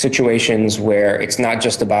situations where it's not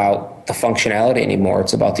just about the functionality anymore,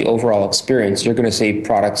 it's about the overall experience, you're going to see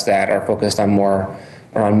products that are focused on more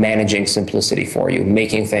around managing simplicity for you,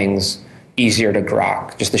 making things easier to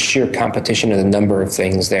grok. Just the sheer competition of the number of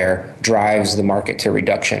things there drives the market to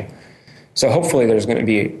reduction. So hopefully there's going to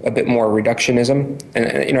be a bit more reductionism.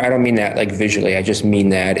 And I don't mean that like visually. I just mean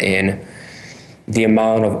that in the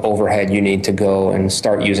amount of overhead you need to go and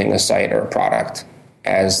start using a site or a product.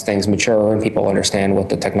 As things mature and people understand what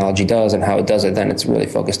the technology does and how it does it, then it's really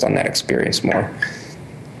focused on that experience more.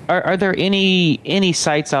 Are there any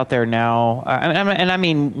sites out there now, and I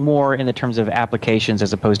mean more in the terms of applications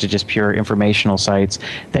as opposed to just pure informational sites,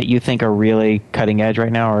 that you think are really cutting edge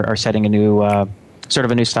right now or are setting a new sort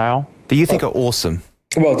of a new style? That you think are awesome?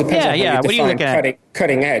 Well, it depends on how you define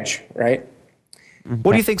cutting edge, right?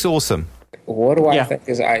 What do you think's awesome? What do I think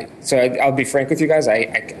is I'll be frank with you guys.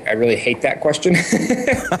 I really hate that question.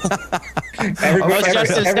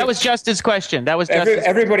 That was Justin's question.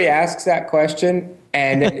 Everybody asks that question,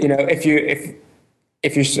 and if you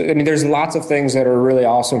there's lots of things that are really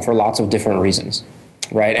awesome for lots of different reasons,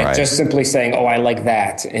 right? And just simply saying, "Oh, I like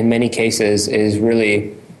that," in many cases is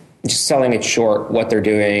really just selling it short. What they're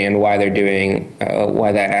doing and why they're doing,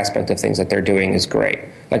 why that aspect of things that they're doing is great.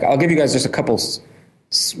 Like I'll give you guys just a couple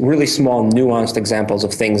really small, nuanced examples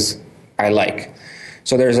of things I like.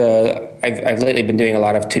 So I've lately been doing a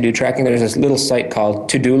lot of to-do tracking. There's this little site called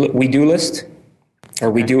Wedoist,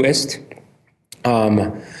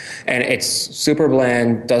 and it's super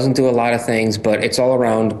bland, doesn't do a lot of things, but it's all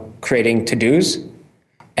around creating to-dos.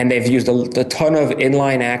 And they've used a ton of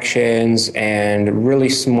inline actions and really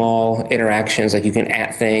small interactions, like you can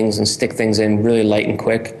add things and stick things in really light and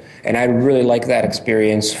quick. And I really like that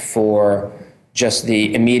experience for just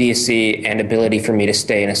the immediacy and ability for me to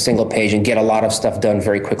stay in a single page and get a lot of stuff done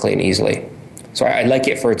very quickly and easily. So I like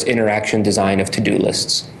it for its interaction design of to-do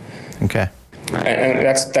lists. Okay. And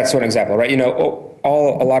that's one example, right?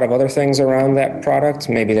 A lot of other things around that product,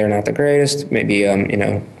 maybe they're not the greatest, maybe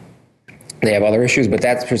they have other issues, but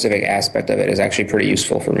that specific aspect of it is actually pretty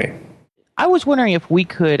useful for me. I was wondering if we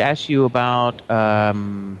could ask you about,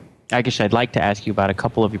 I guess I'd like to ask you about a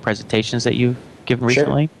couple of your presentations that you've given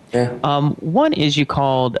recently. Sure. Yeah. One is you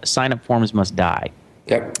called Sign Up Forms Must Die.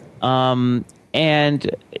 Yep.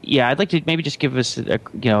 And I'd like to maybe just give us a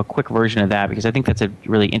quick version of that, because I think that's a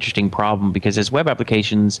really interesting problem, because as web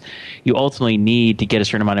applications, you ultimately need to get a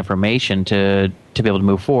certain amount of information to be able to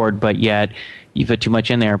move forward, but yet you put too much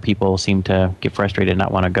in there, people seem to get frustrated and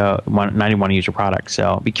not want to use your product.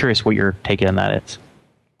 So I'd be curious what your take on that is.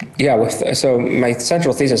 Yeah, so my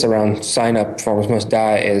central thesis around Sign Up Forms Must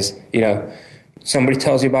Die is, somebody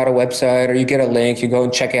tells you about a website or you get a link, you go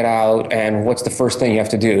and check it out, and what's the first thing you have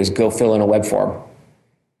to do is go fill in a web form,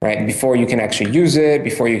 right? Before you can actually use it,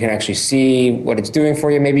 before you can actually see what it's doing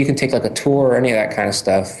for you, maybe you can take like a tour or any of that kind of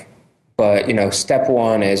stuff. But, step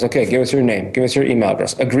one is, okay, give us your name, give us your email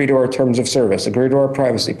address, agree to our terms of service, agree to our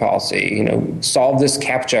privacy policy, solve this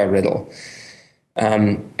CAPTCHA riddle.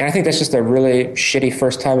 And I think that's just a really shitty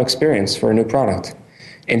first-time experience for a new product.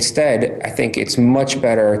 Instead, I think it's much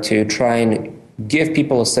better to try and give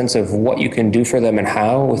people a sense of what you can do for them and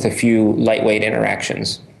how with a few lightweight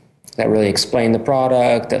interactions that really explain the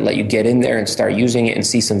product, that let you get in there and start using it and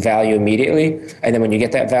see some value immediately. And then when you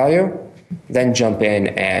get that value, then jump in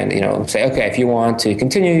and say, okay, if you want to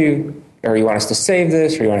continue or you want us to save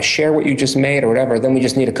this or you want to share what you just made or whatever, then we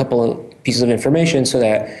just need a couple of pieces of information so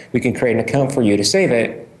that we can create an account for you to save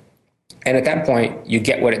it. And at that point, you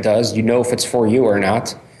get what it does, you know if it's for you or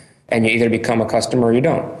not, and you either become a customer or you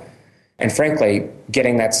don't. And frankly,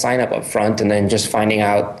 getting that sign up front and then just finding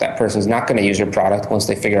out that person's not going to use your product once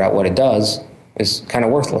they figure out what it does is kind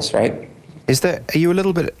of worthless, right? Are you a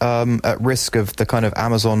little bit at risk of the kind of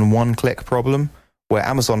Amazon one-click problem, where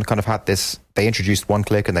Amazon kind of had this, they introduced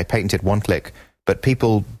one-click and they patented one-click, but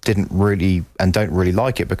people didn't really and don't really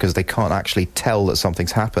like it because they can't actually tell that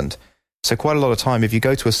something's happened. So quite a lot of time, if you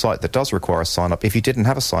go to a site that does require a sign-up, if you didn't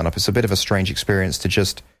have a sign-up, it's a bit of a strange experience to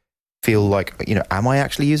just feel like, am I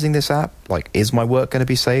actually using this app? Like, is my work going to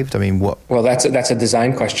be saved? I mean, what? Well, that's a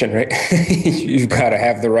design question, right? You've got to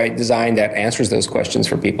have the right design that answers those questions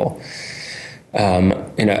for people.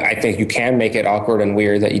 I think you can make it awkward and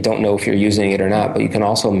weird that you don't know if you're using it or not, but you can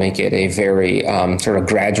also make it a very sort of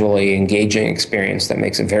gradually engaging experience that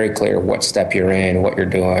makes it very clear what step you're in, what you're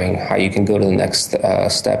doing, how you can go to the next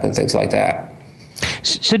step and things like that.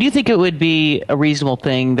 So do you think it would be a reasonable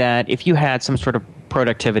thing that if you had some sort of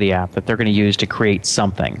productivity app that they're going to use to create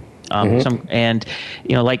something,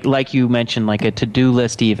 like you mentioned, like a to-do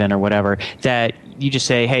list even or whatever, that you just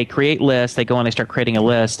say, hey, create list, they go on, they start creating a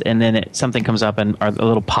list, and then something comes up and or a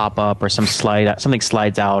little pop-up or something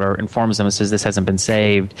slides out or informs them and says this hasn't been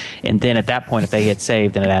saved, and then at that point if they hit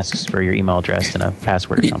save, then it asks for your email address and a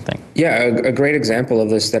password or something. Yeah, a great example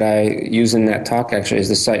of this that I use in that talk actually is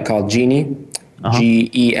this site called Geni,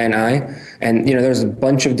 Geni, and there's a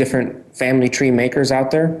bunch of different family tree makers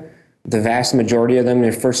out there. The vast majority of them,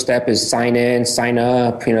 their first step is sign in, sign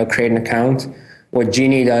up, create an account. What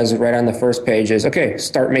Geni does right on the first page is, okay,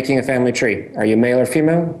 start making a family tree. Are you male or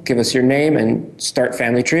female? Give us your name and start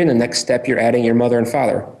family tree. And the next step, you're adding your mother and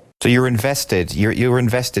father. So you're invested. You're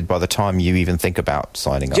invested by the time you even think about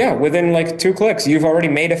signing up. Yeah, within like 2 clicks, you've already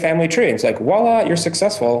made a family tree. It's like, voila, you're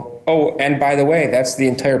successful. Oh, and by the way, that's the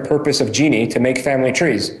entire purpose of Geni, to make family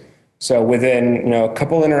trees. So within a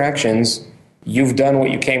couple interactions, you've done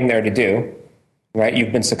what you came there to do, right?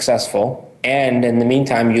 You've been successful. And in the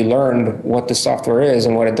meantime, you learned what the software is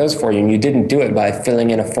and what it does for you. And you didn't do it by filling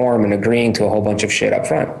in a form and agreeing to a whole bunch of shit up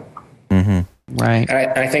front. Mm-hmm. Right.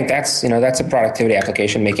 And I think that's a productivity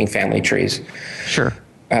application, making family trees. Sure.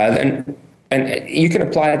 And you can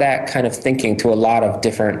apply that kind of thinking to a lot of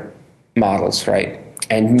different models, right?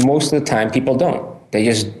 And most of the time, people don't. They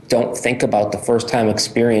just don't think about the first-time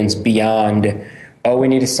experience beyond, oh, we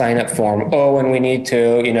need a sign-up form. Oh, and we need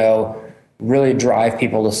to, really drive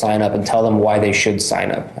people to sign up and tell them why they should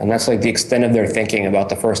sign up. And that's like the extent of their thinking about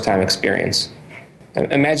the first-time experience.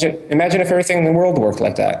 Imagine if everything in the world worked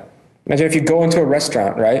like that. Imagine if you go into a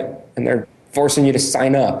restaurant, right, and they're forcing you to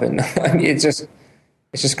sign up. And I mean, it's just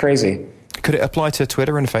crazy. Could it apply to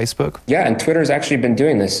Twitter and Facebook? Yeah, and Twitter's actually been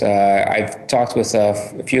doing this. I've talked with a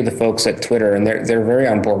few of the folks at Twitter, and they're very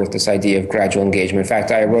on board with this idea of gradual engagement. In fact,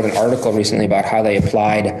 I wrote an article recently about how they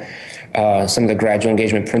applied some of the gradual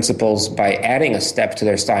engagement principles by adding a step to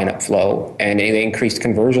their sign-up flow, and they increased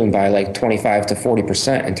conversion by like 25 to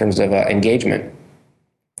 40% in terms of engagement,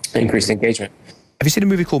 increased engagement. Have you seen a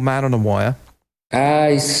movie called Man on a Wire?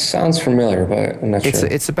 It sounds familiar, but I'm not sure.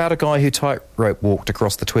 It's about a guy who tightrope walked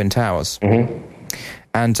across the Twin Towers. Mm-hmm.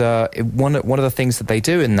 And one of the things that they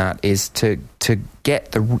do in that is to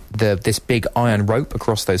get this big iron rope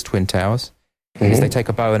across those Twin Towers, is they take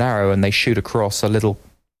a bow and arrow and they shoot across a little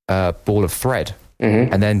ball of thread.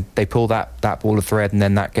 Mm-hmm. And then they pull that ball of thread, and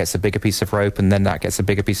then that gets a bigger piece of rope, and then that gets a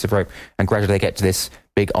bigger piece of rope, and gradually they get to this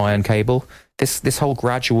big iron cable. This whole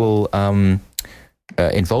gradual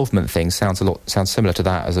involvement thing sounds similar to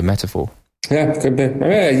that as a metaphor. Yeah, could be. I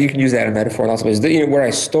mean, you can use that in metaphor. Also, where I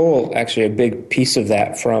stole actually a big piece of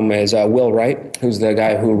that from is Will Wright, who's the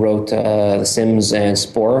guy who wrote The Sims and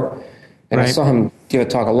Spore. And right. I saw him give a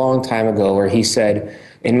talk a long time ago where he said,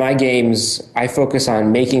 in my games, I focus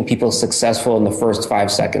on making people successful in the first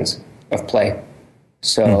 5 seconds of play.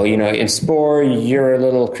 So, in Spore, you're a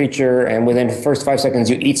little creature, and within the first 5 seconds,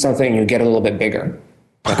 you eat something and you get a little bit bigger.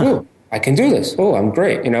 Like, ooh, I can do this. Oh, I'm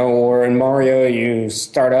great. Or in Mario, you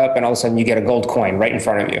start up and all of a sudden you get a gold coin right in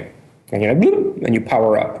front of you. And bloop, and you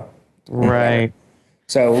power up. Right.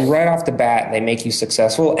 So right off the bat, they make you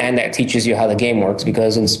successful, and that teaches you how the game works,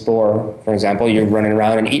 because in Spore, for example, you're running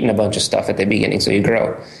around and eating a bunch of stuff at the beginning, so you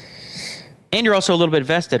grow. And you're also a little bit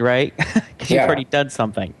vested, right? Because you've already done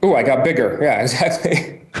something. Ooh, I got bigger. Yeah,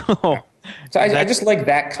 exactly. So I just like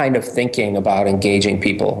that kind of thinking about engaging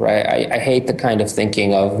people, right? I hate the kind of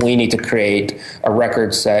thinking of we need to create a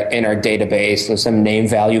record set in our database with some name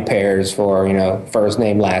value pairs for, first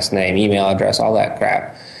name, last name, email address, all that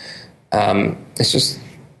crap. It's just,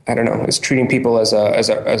 I don't know, it's treating people as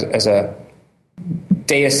a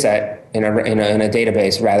data set in a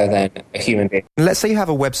database rather than a human being. Let's say you have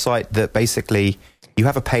a website that basically you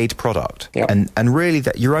have a paid product, yep. and really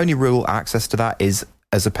that your only real access to that is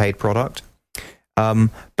as a paid product.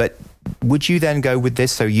 But would you then go with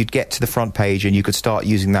this, so you'd get to the front page and you could start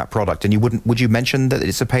using that product, and would you mention that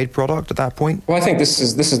it's a paid product at that point? Well, I think this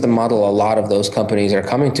is the model a lot of those companies are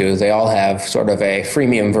coming to. They all have sort of a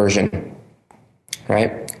freemium version,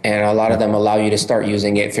 right? And a lot of them allow you to start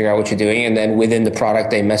using it, figure out what you're doing, and then within the product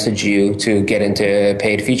they message you to get into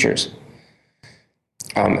paid features.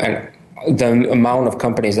 And the amount of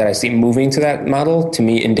companies that I see moving to that model, to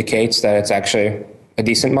me, indicates that it's actually a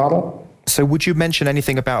decent model. So would you mention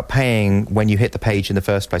anything about paying when you hit the page in the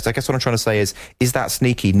first place? I guess what I'm trying to say is that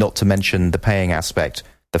sneaky not to mention the paying aspect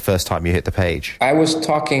the first time you hit the page? I was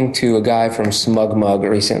talking to a guy from SmugMug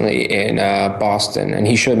recently in Boston, and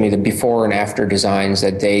he showed me the before and after designs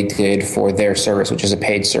that they did for their service, which is a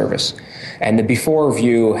paid service. And the before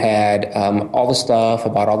view had all the stuff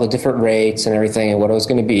about all the different rates and everything and what it was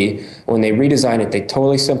going to be. When they redesigned it, they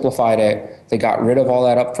totally simplified it. They got rid of all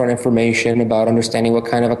that upfront information about understanding what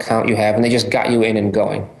kind of account you have, and they just got you in and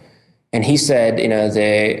going. And he said,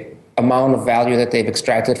 the amount of value that they've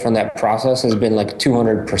extracted from that process has been like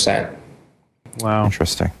 200%. Wow.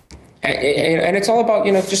 Interesting. And it's all about,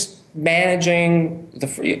 just managing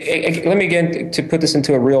let me again to put this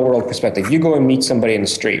into a real world perspective. You go and meet somebody in the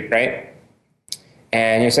street, right?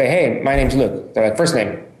 And you say, hey, my name's Luke. They're like, first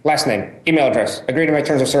name, last name, email address, agree to my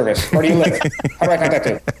terms of service. Where do you live? How do I contact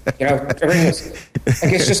you? Everything is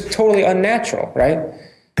like, it's just totally unnatural, right?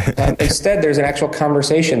 Instead, there's an actual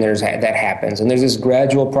conversation that happens, and there's this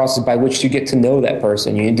gradual process by which you get to know that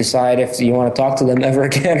person. You decide if you want to talk to them ever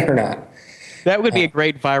again or not. That would be a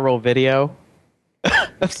great viral video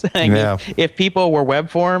of saying if people were web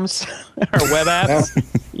forms or web apps,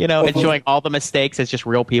 and showing all the mistakes as just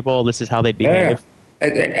real people, this is how they'd behave. Yeah.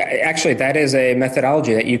 Actually, that is a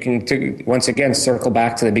methodology that you can, once again, circle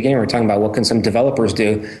back to the beginning. We're talking about what can some developers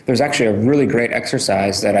do. There's actually a really great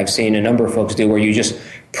exercise that I've seen a number of folks do where you just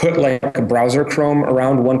put like a browser Chrome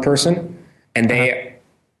around one person and they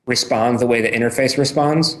respond the way the interface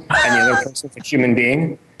responds, and the other person's a human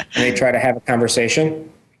being, and they try to have a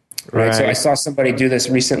conversation. Right. So I saw somebody do this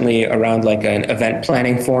recently around like an event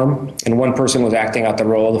planning forum, and one person was acting out the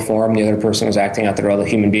role of the forum, the other person was acting out the role of the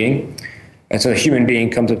human being. And so the human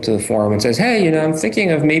being comes up to the forum and says, hey, I'm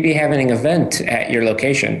thinking of maybe having an event at your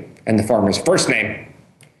location. And the forumer's first name.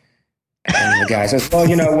 And the guy says,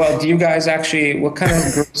 well, do you guys actually, what kind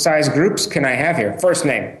of size groups can I have here? First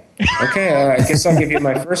name. Okay, I guess I'll give you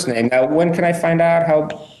my first name. Now, when can I find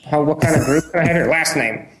out what kind of group can I have here? Last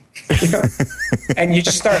name. And you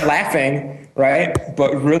just start laughing, right?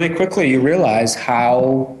 But really quickly you realize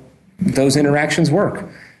how those interactions work.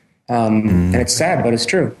 And it's sad, but it's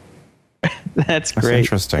true. That's great. That's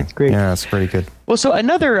interesting. That's great. Yeah, that's pretty good. Well, so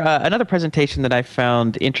another presentation that I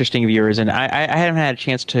found interesting of yours, and I haven't had a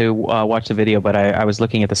chance to watch the video, but I was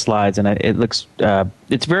looking at the slides, and it looks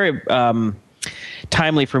it's very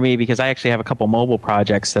timely for me because I actually have a couple mobile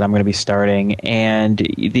projects that I'm going to be starting, and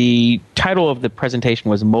the title of the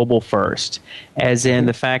presentation was Mobile First, as in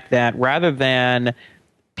the fact that rather than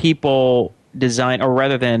people design, or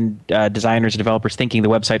rather than designers and developers thinking the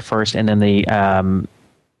website first and then the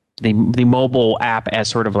mobile app as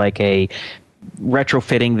sort of like a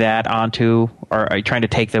retrofitting that onto, or trying to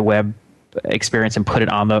take the web experience and put it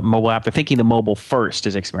on the mobile app. They're thinking the mobile first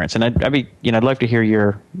is experience, and I'd love to hear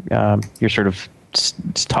your sort of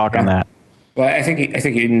talk on that. Well, I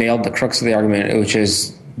think you nailed the crux of the argument, which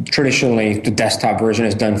is traditionally the desktop version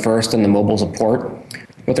is done first and the mobile's a port.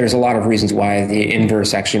 But there's a lot of reasons why the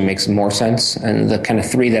inverse actually makes more sense, and the kind of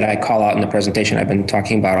three that I call out in the presentation I've been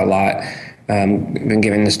talking about a lot. Been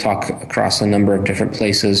giving this talk across a number of different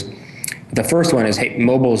places. The first one is, hey,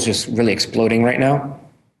 mobile is just really exploding right now.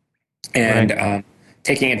 And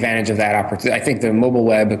taking advantage of that opportunity. I think the mobile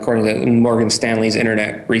web, according to Morgan Stanley's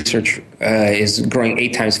internet research, is growing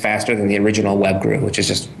 8 times faster than the original web grew, which is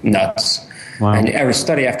just nuts. Wow. And every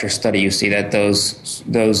study after study, you see that those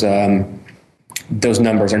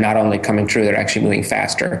numbers are not only coming true, they're actually moving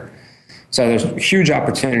faster. So there's huge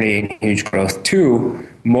opportunity and huge growth. 2,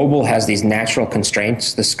 mobile has these natural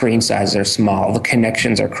constraints. The screen sizes are small. The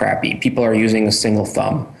connections are crappy. People are using a single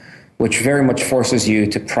thumb, which very much forces you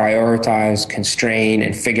to prioritize, constrain,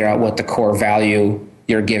 and figure out what the core value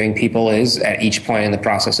you're giving people is at each point in the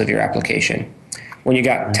process of your application. When you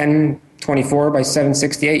got 1024 by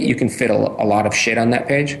 768, you can fit a lot of shit on that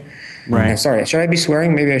page. Right. I'm sorry, should I be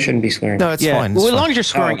swearing? Maybe I shouldn't be swearing. No, it's fine. Well, as long as you're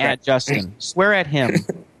swearing at Justin, swear at him.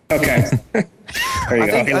 Okay. There you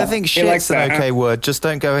go. I think shit's an okay word. Just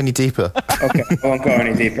don't go any deeper. Okay, I won't go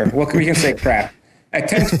any deeper. Well, we can say crap.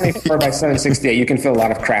 At 1024 by 768, you can fit a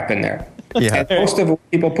lot of crap in there. Yeah. And most of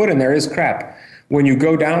what people put in there is crap. When you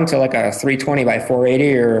go down to like a 320 by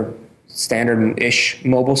 480 or standard-ish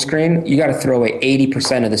mobile screen, you got to throw away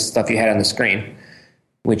 80% of the stuff you had on the screen,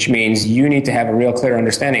 which means you need to have a real clear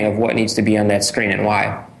understanding of what needs to be on that screen and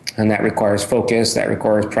why. And that requires focus, that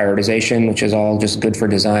requires prioritization, which is all just good for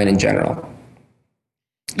design in general.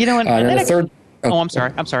 You know, and the third... I'm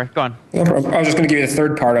sorry. Go on. I was just going to give you the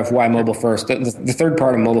third part of why mobile first. The third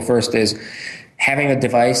part of mobile first is having a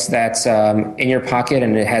device that's in your pocket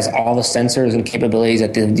and it has all the sensors and capabilities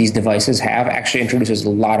that these devices have actually introduces a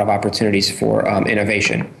lot of opportunities for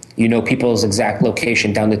innovation. You know people's exact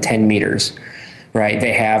location down to 10 meters. Right,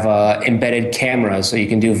 they have embedded cameras, so you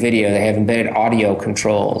can do video. They have embedded audio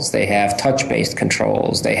controls. They have touch-based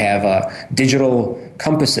controls. They have digital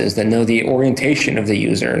compasses that know the orientation of the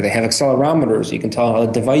user. They have accelerometers, so you can tell how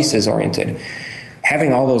the device is oriented.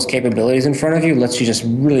 Having all those capabilities in front of you lets you just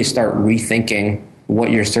really start rethinking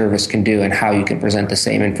what your service can do and how you can present the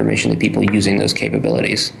same information to people using those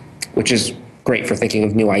capabilities, which is great for thinking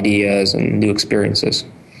of new ideas and new experiences.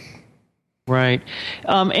 Right.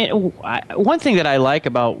 And one thing that I like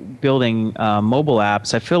about building mobile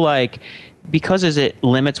apps, I feel like because as it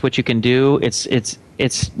limits what you can do, it's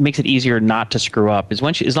makes it easier not to screw up. As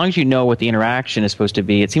long as you know what the interaction is supposed to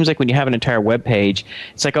be, it seems like when you have an entire web page,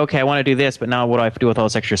 it's like, okay, I want to do this, but now what do I have to do with all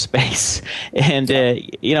this extra space? And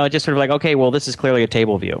it's just sort of like, okay, well, this is clearly a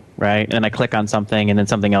table view, right? And then I click on something, and then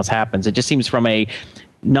something else happens. It just seems from a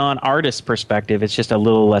non-artist perspective, it's just a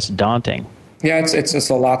little less daunting. Yeah, it's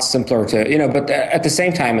a lot simpler to, but at the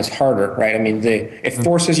same time, it's harder, right? I mean, it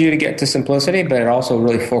forces you to get to simplicity, but it also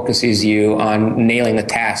really focuses you on nailing the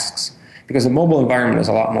tasks, because the mobile environment is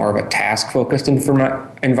a lot more of a task-focused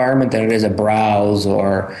environment than it is a browse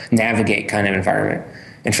or navigate kind of environment.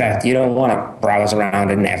 In fact, you don't want to browse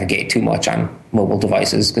around and navigate too much on mobile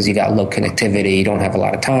devices because you got low connectivity, you don't have a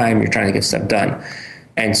lot of time, you're trying to get stuff done.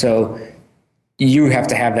 And so you have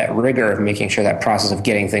to have that rigor of making sure that process of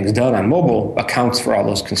getting things done on mobile accounts for all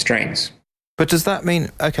those constraints. But does that mean,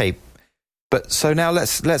 okay, but so now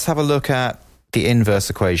let's have a look at the inverse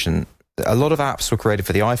equation. A lot of apps were created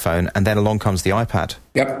for the iPhone, and then along comes the iPad.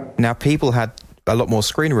 Yep. Now people had a lot more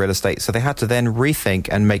screen real estate, so they had to then rethink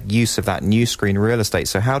and make use of that new screen real estate.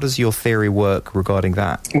 So how does your theory work regarding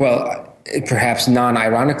that? Well, perhaps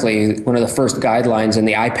non-ironically, one of the first guidelines in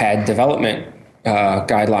the iPad development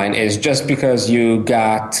guideline is just because you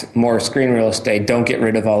got more screen real estate, don't get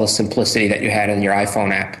rid of all the simplicity that you had in your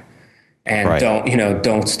iPhone app, and right.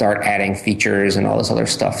 don't start adding features and all this other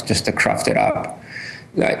stuff just to cruft it up.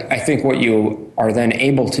 I think what you are then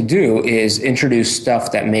able to do is introduce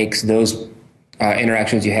stuff that makes those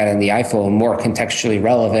interactions you had on the iPhone more contextually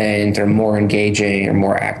relevant or more engaging or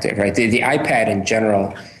more active, right? The iPad in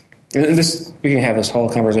general, we can have this whole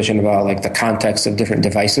conversation about like the context of different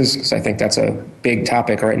devices. So I think that's a big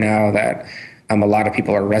topic right now that a lot of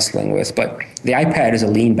people are wrestling with. But the iPad is a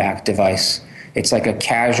lean back device. It's like a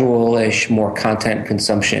casual-ish, more content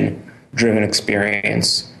consumption driven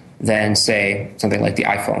experience than, say, something like the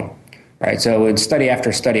iPhone, right? So in study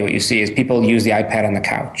after study, what you see is people use the iPad on the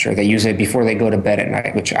couch, or they use it before they go to bed at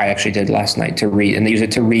night, which I actually did last night to read, and they use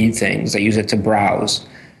it to read things. They use it to browse.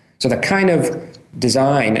 So the kind of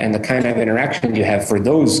design and the kind of interaction you have for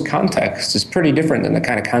those contexts is pretty different than the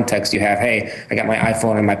kind of context you have, hey, I got my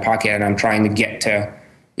iPhone in my pocket and I'm trying to get to,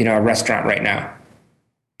 a restaurant right now.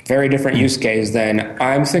 Very different use case than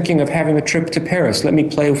I'm thinking of having a trip to Paris. Let me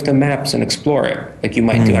play with the maps and explore it like you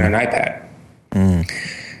might do on an iPad.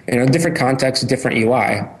 Different context, different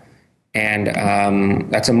UI.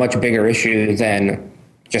 And that's a much bigger issue than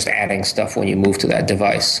just adding stuff when you move to that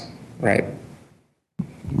device, right?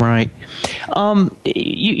 Right.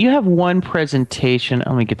 You have one presentation,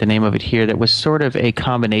 let me get the name of it here, that was sort of a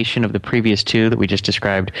combination of the previous two that we just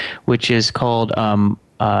described, which is called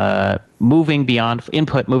Moving Beyond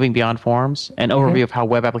Forms, an overview of how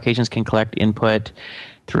web applications can collect input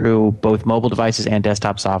through both mobile devices and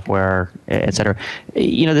desktop software, et cetera.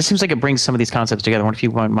 This seems like it brings some of these concepts together. I wonder if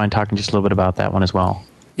you wouldn't mind talking just a little bit about that one as well.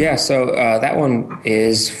 Yeah, so that one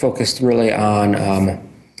is focused really on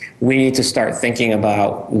we need to start thinking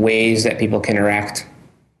about ways that people can interact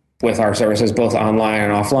with our services, both online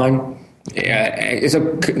and offline.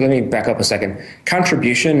 Let me back up a second.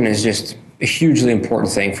 Contribution is just a hugely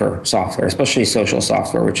important thing for software, especially social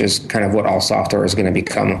software, which is kind of what all software is going to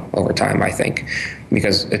become over time, I think,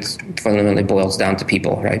 because it fundamentally boils down to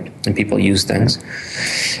people, right? And people use things.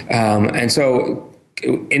 And so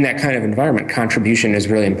in that kind of environment, contribution is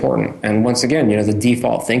really important. And once again, the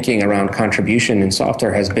default thinking around contribution in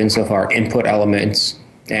software has been so far input elements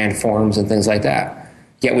and forms and things like that.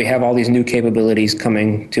 Yet we have all these new capabilities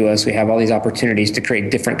coming to us. We have all these opportunities to create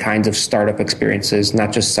different kinds of startup experiences,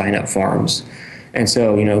 not just sign-up forms. And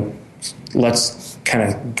so, let's kind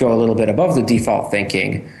of go a little bit above the default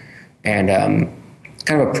thinking and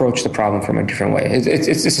kind of approach the problem from a different way. It's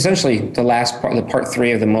essentially the last part, the part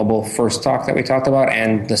 3 of the mobile first talk that we talked about,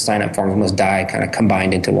 and the sign-up forms must die kind of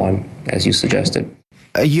combined into one, as you suggested.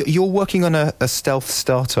 You're working on a stealth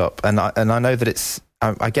startup, and I know that it's,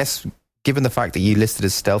 I guess, given the fact that you listed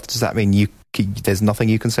as stealth, does that mean there's nothing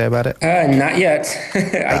you can say about it? Not yet.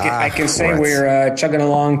 I can say we're chugging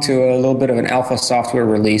along to a little bit of an alpha software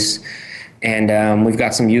release, and we've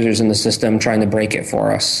got some users in the system trying to break it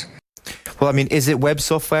for us. Well, I mean, is it web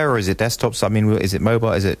software or is it desktops? I mean, is it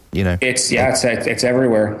mobile? Is it, It's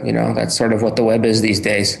everywhere. That's sort of what the web is these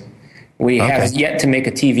days. We have yet to make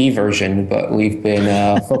a TV version, but we've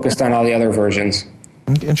been focused on all the other versions.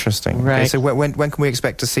 Interesting. Right. Okay, so when can we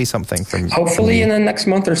expect to see something from? Hopefully in the next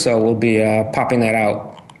month or so, we'll be popping that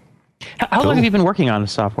out. How long have you been working on the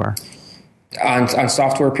software? On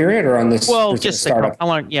software period or on this? Well, just startup.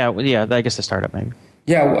 I guess the startup maybe.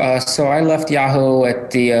 Yeah, so I left Yahoo at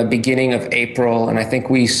the beginning of April, and I think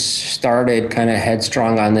we started kind of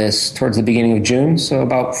headstrong on this towards the beginning of June, so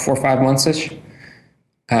about 4 or 5 months-ish.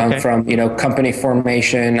 From, company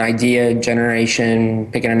formation, idea generation,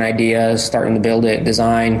 picking an idea, starting to build it,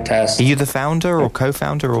 design, test. Are you the founder or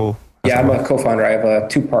co-founder? Or Yeah, I'm a co-founder. I have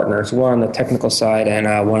 2 partners, one on the technical side and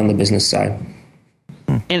one on the business side.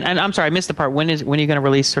 And I'm sorry, I missed the part. When are you going to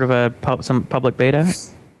release sort of some public beta?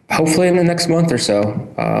 Hopefully in the next month or so.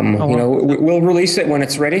 We'll release it when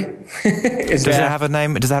it's ready. Does it have a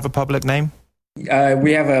name? Does it have a public name?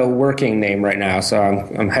 We have a working name right now, so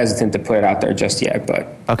I'm hesitant to put it out there just yet. But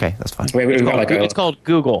okay, that's fine. It's called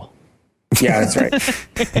Google. Yeah, that's right.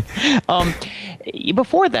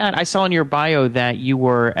 Before that, I saw in your bio that you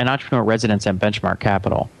were an entrepreneur resident at Benchmark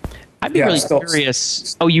Capital. I'd be really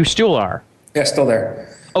curious. Oh, you still are? Yeah, still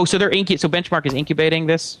there. Oh, so so Benchmark is incubating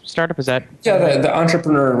this startup? Is that? Yeah, the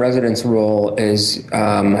entrepreneur in residence role is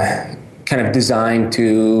kind of designed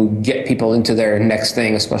to get people into their next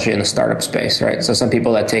thing, especially in the startup space, right? So some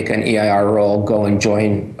people that take an EIR role go and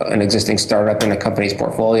join an existing startup in a company's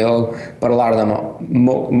portfolio, but a lot of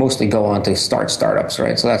them mostly go on to start startups,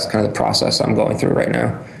 right? So that's kind of the process I'm going through right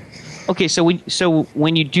now. Okay, so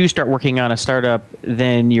when you do start working on a startup,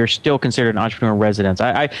 then you're still considered an entrepreneur in residence.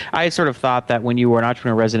 I sort of thought that when you were an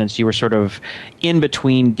entrepreneur in residence, you were sort of in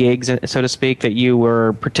between gigs, so to speak, that you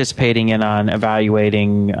were participating in on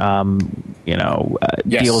evaluating,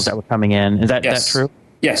 deals that were coming in. Is that true?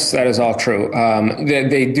 Yes, that is all true.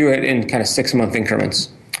 They do it in kind of 6-month increments.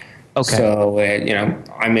 Okay. So I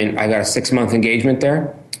got a 6-month engagement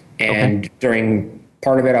there, and during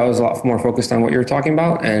part of it, I was a lot more focused on what you were talking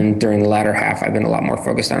about, and during the latter half, I've been a lot more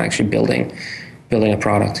focused on actually building a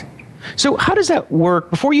product. So how does that work?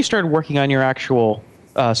 Before you started working on your actual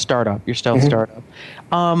startup, your stealth startup,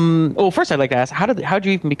 well, first I'd like to ask, how did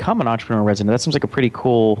you even become an entrepreneur resident? That seems like a pretty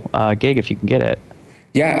cool gig if you can get it.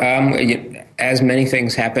 Yeah, as many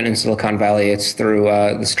things happen in Silicon Valley, it's through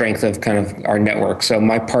the strength of kind of our network. So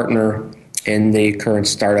my partner in the current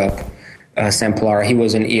startup, Samplar, he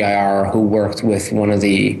was an EIR who worked with one of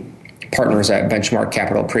the partners at Benchmark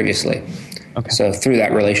Capital previously. Okay. So through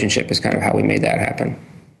that relationship is kind of how we made that happen.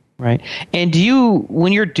 Right. And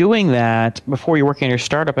when you're doing that, before you're working on your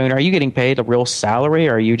startup, I mean, are you getting paid a real salary,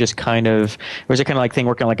 or are you just or is it kind of like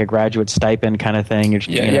working like a graduate stipend kind of thing?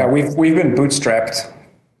 We've been bootstrapped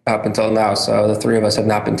up until now, so the 3 of us have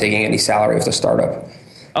not been taking any salary with the startup.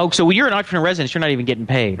 Oh, so when you're an entrepreneur resident, you're not even getting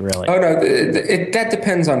paid, really? Oh, no, that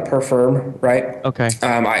depends on per firm, right? Okay.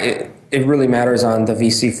 It really matters on the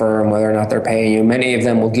VC firm, whether or not they're paying you. Many of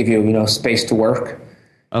them will give you, space to work.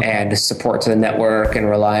 add support to the network and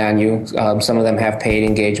rely on you. Some of them have paid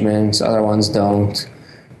engagements, other ones don't.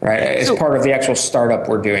 Right? As part of the actual startup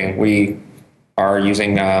we're doing, we are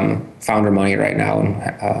using founder money right now,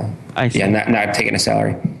 and not taking a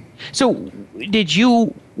salary. So, did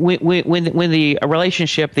you when the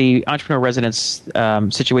relationship, the entrepreneur residence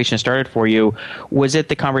situation started for you? Was it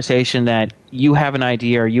the conversation that you have an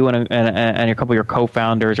idea, or you and a couple of your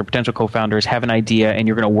co-founders or potential co-founders have an idea, and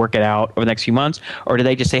you're going to work it out over the next few months, or did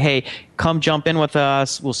they just say, "Hey, come jump in with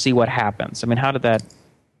us. We'll see what happens"? I mean, how did that?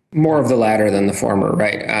 More of the latter than the former,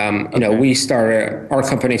 right? Our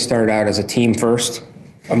company started out as a team first,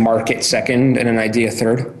 a market second, and an idea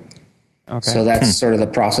third. Okay. So that's sort of the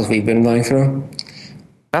process we've been going through.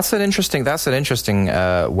 That's an interesting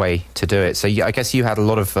way to do it. So I guess you had a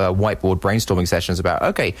lot of whiteboard brainstorming sessions about,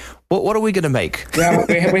 okay, what are we going to make?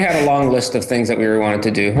 Yeah, we had a long list of things that we wanted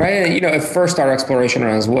to do, right? And, at first our exploration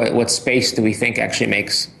was what space do we think actually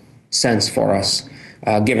makes sense for us,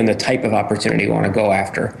 given the type of opportunity we want to go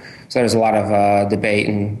after. So there's a lot of debate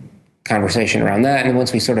and conversation around that. And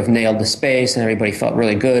once we sort of nailed the space and everybody felt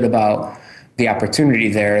really good about the opportunity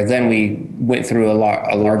there, then we went through a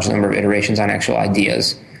large number of iterations on actual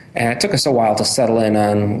ideas. And it took us a while to settle in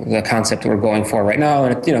on the concept we're going for right now.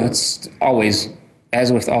 And it's always,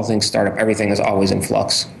 as with all things startup, everything is always in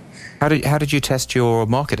flux. How did you test your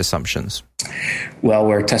market assumptions? Well,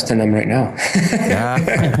 we're testing them right now.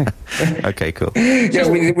 Yeah. Okay, cool. You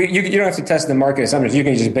don't have to test the market assumptions. You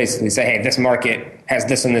can just basically say, hey, this market has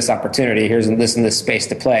this and this opportunity. Here's this and this space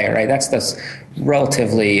to play, right? That's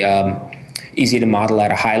relatively easy to model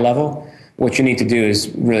at a high level. What you need to do is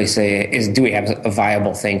really say, do we have a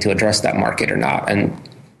viable thing to address that market or not? And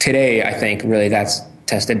today, I think, really that's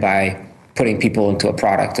tested by putting people into a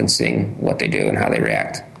product and seeing what they do and how they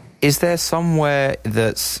react. Is there somewhere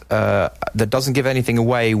that doesn't give anything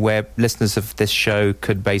away where listeners of this show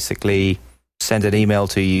could basically send an email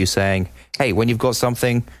to you saying, hey, when you've got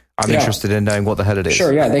something, I'm interested in knowing what the hell it is?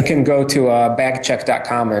 Sure, yeah. They can go to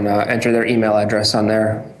bagcheck.com and enter their email address on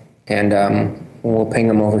there, and we'll ping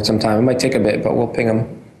them over sometime. It might take a bit, but we'll ping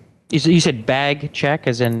them. You said bag check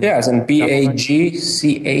as in? Yeah, as in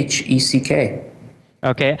BAGCHECK.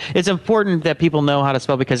 Okay. It's important that people know how to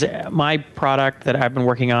spell, because my product that I've been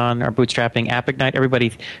working on, our bootstrapping App Ignite,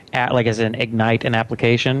 everybody as in Ignite an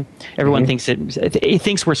application. Everyone thinks it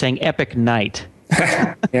thinks we're saying Epic Night.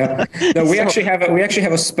 Yeah. No, we actually have a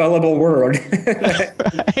spellable word.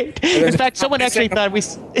 Right. In fact, someone actually thought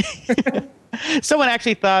someone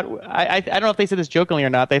actually thought, I don't know if they said this jokingly or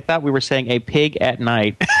not, they thought we were saying a pig at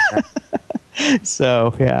night.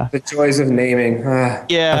 So, yeah. The joys of naming.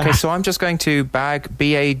 Yeah. Okay, so I'm just going to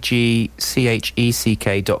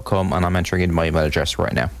bagcheck.com, and I'm entering in my email address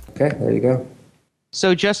right now. Okay, there you go.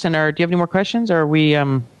 So, Justin, do you have any more questions? Or are we...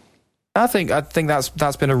 I think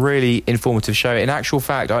that's been a really informative show. In actual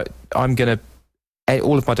fact, I'm going to...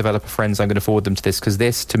 all of my developer friends, I'm going to forward them to this, because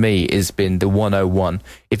this, to me, has been the 101.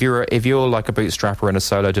 If you're like a bootstrapper and a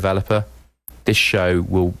solo developer, this show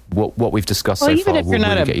will what we've discussed so far. Even if you're really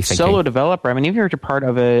not a solo developer, I mean, even if you're part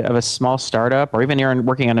of a small startup, or even you're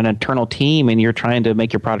working on an internal team and you're trying to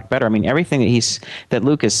make your product better, I mean, everything that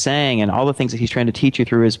Luke is saying and all the things that he's trying to teach you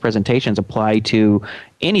through his presentations apply to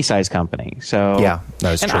any size company. So yeah,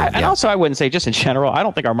 no, it's true. And also, I wouldn't say just in general. I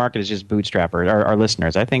don't think our market is just bootstrappers. Our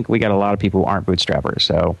listeners, I think we got a lot of people who aren't bootstrappers.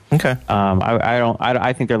 So okay,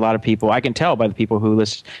 I think there are a lot of people. I can tell by the people who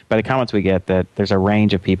list, by the comments we get, that there's a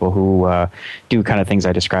range of people who do kind of things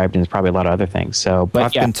I described, and there's probably a lot of other things. So, but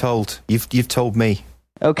I've been told. You've told me.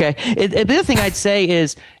 Okay. The other thing I'd say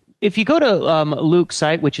is, if you go to Luke's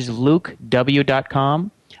site, which is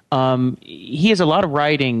lukew.com. He has a lot of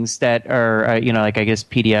writings that are, like I guess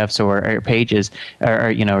PDFs or pages,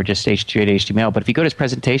 or just straight HTML. But if you go to his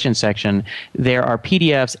presentation section, there are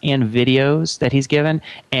PDFs and videos that he's given,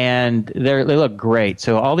 and they look great.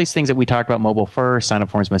 So all these things that we talked about, mobile first, sign up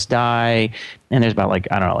forms must die, and there's about like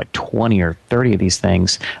 20 or 30 of these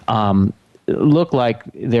things, look like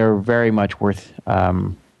they're very much worth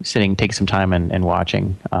take some time and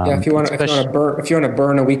watching. If you want to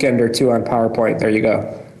burn a weekend or two on PowerPoint, there you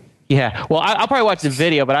go. Yeah, well, I'll probably watch the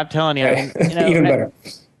video, but I'm telling you, even better.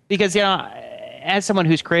 Because as someone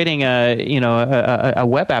who's creating a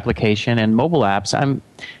web application and mobile apps,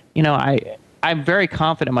 I'm very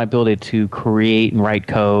confident in my ability to create and write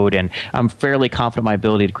code, and I'm fairly confident in my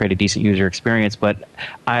ability to create a decent user experience. But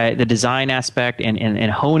the design aspect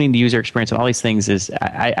and honing the user experience and all these things is,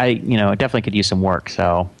 I definitely could use some work.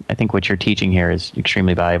 So I think what you're teaching here is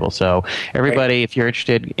extremely valuable. So everybody, if you're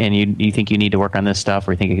interested and you think you need to work on this stuff,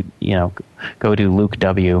 or you think go to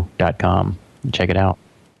lukew.com and check it out.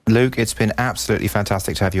 Luke, it's been absolutely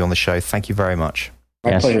fantastic to have you on the show. Thank you very much.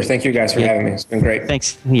 My pleasure. Thank you guys for having me. It's been great.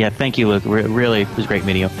 Thanks. Yeah, thank you, Luke. Really, it was great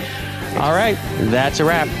meeting you. All right, that's a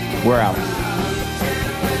wrap. We're out.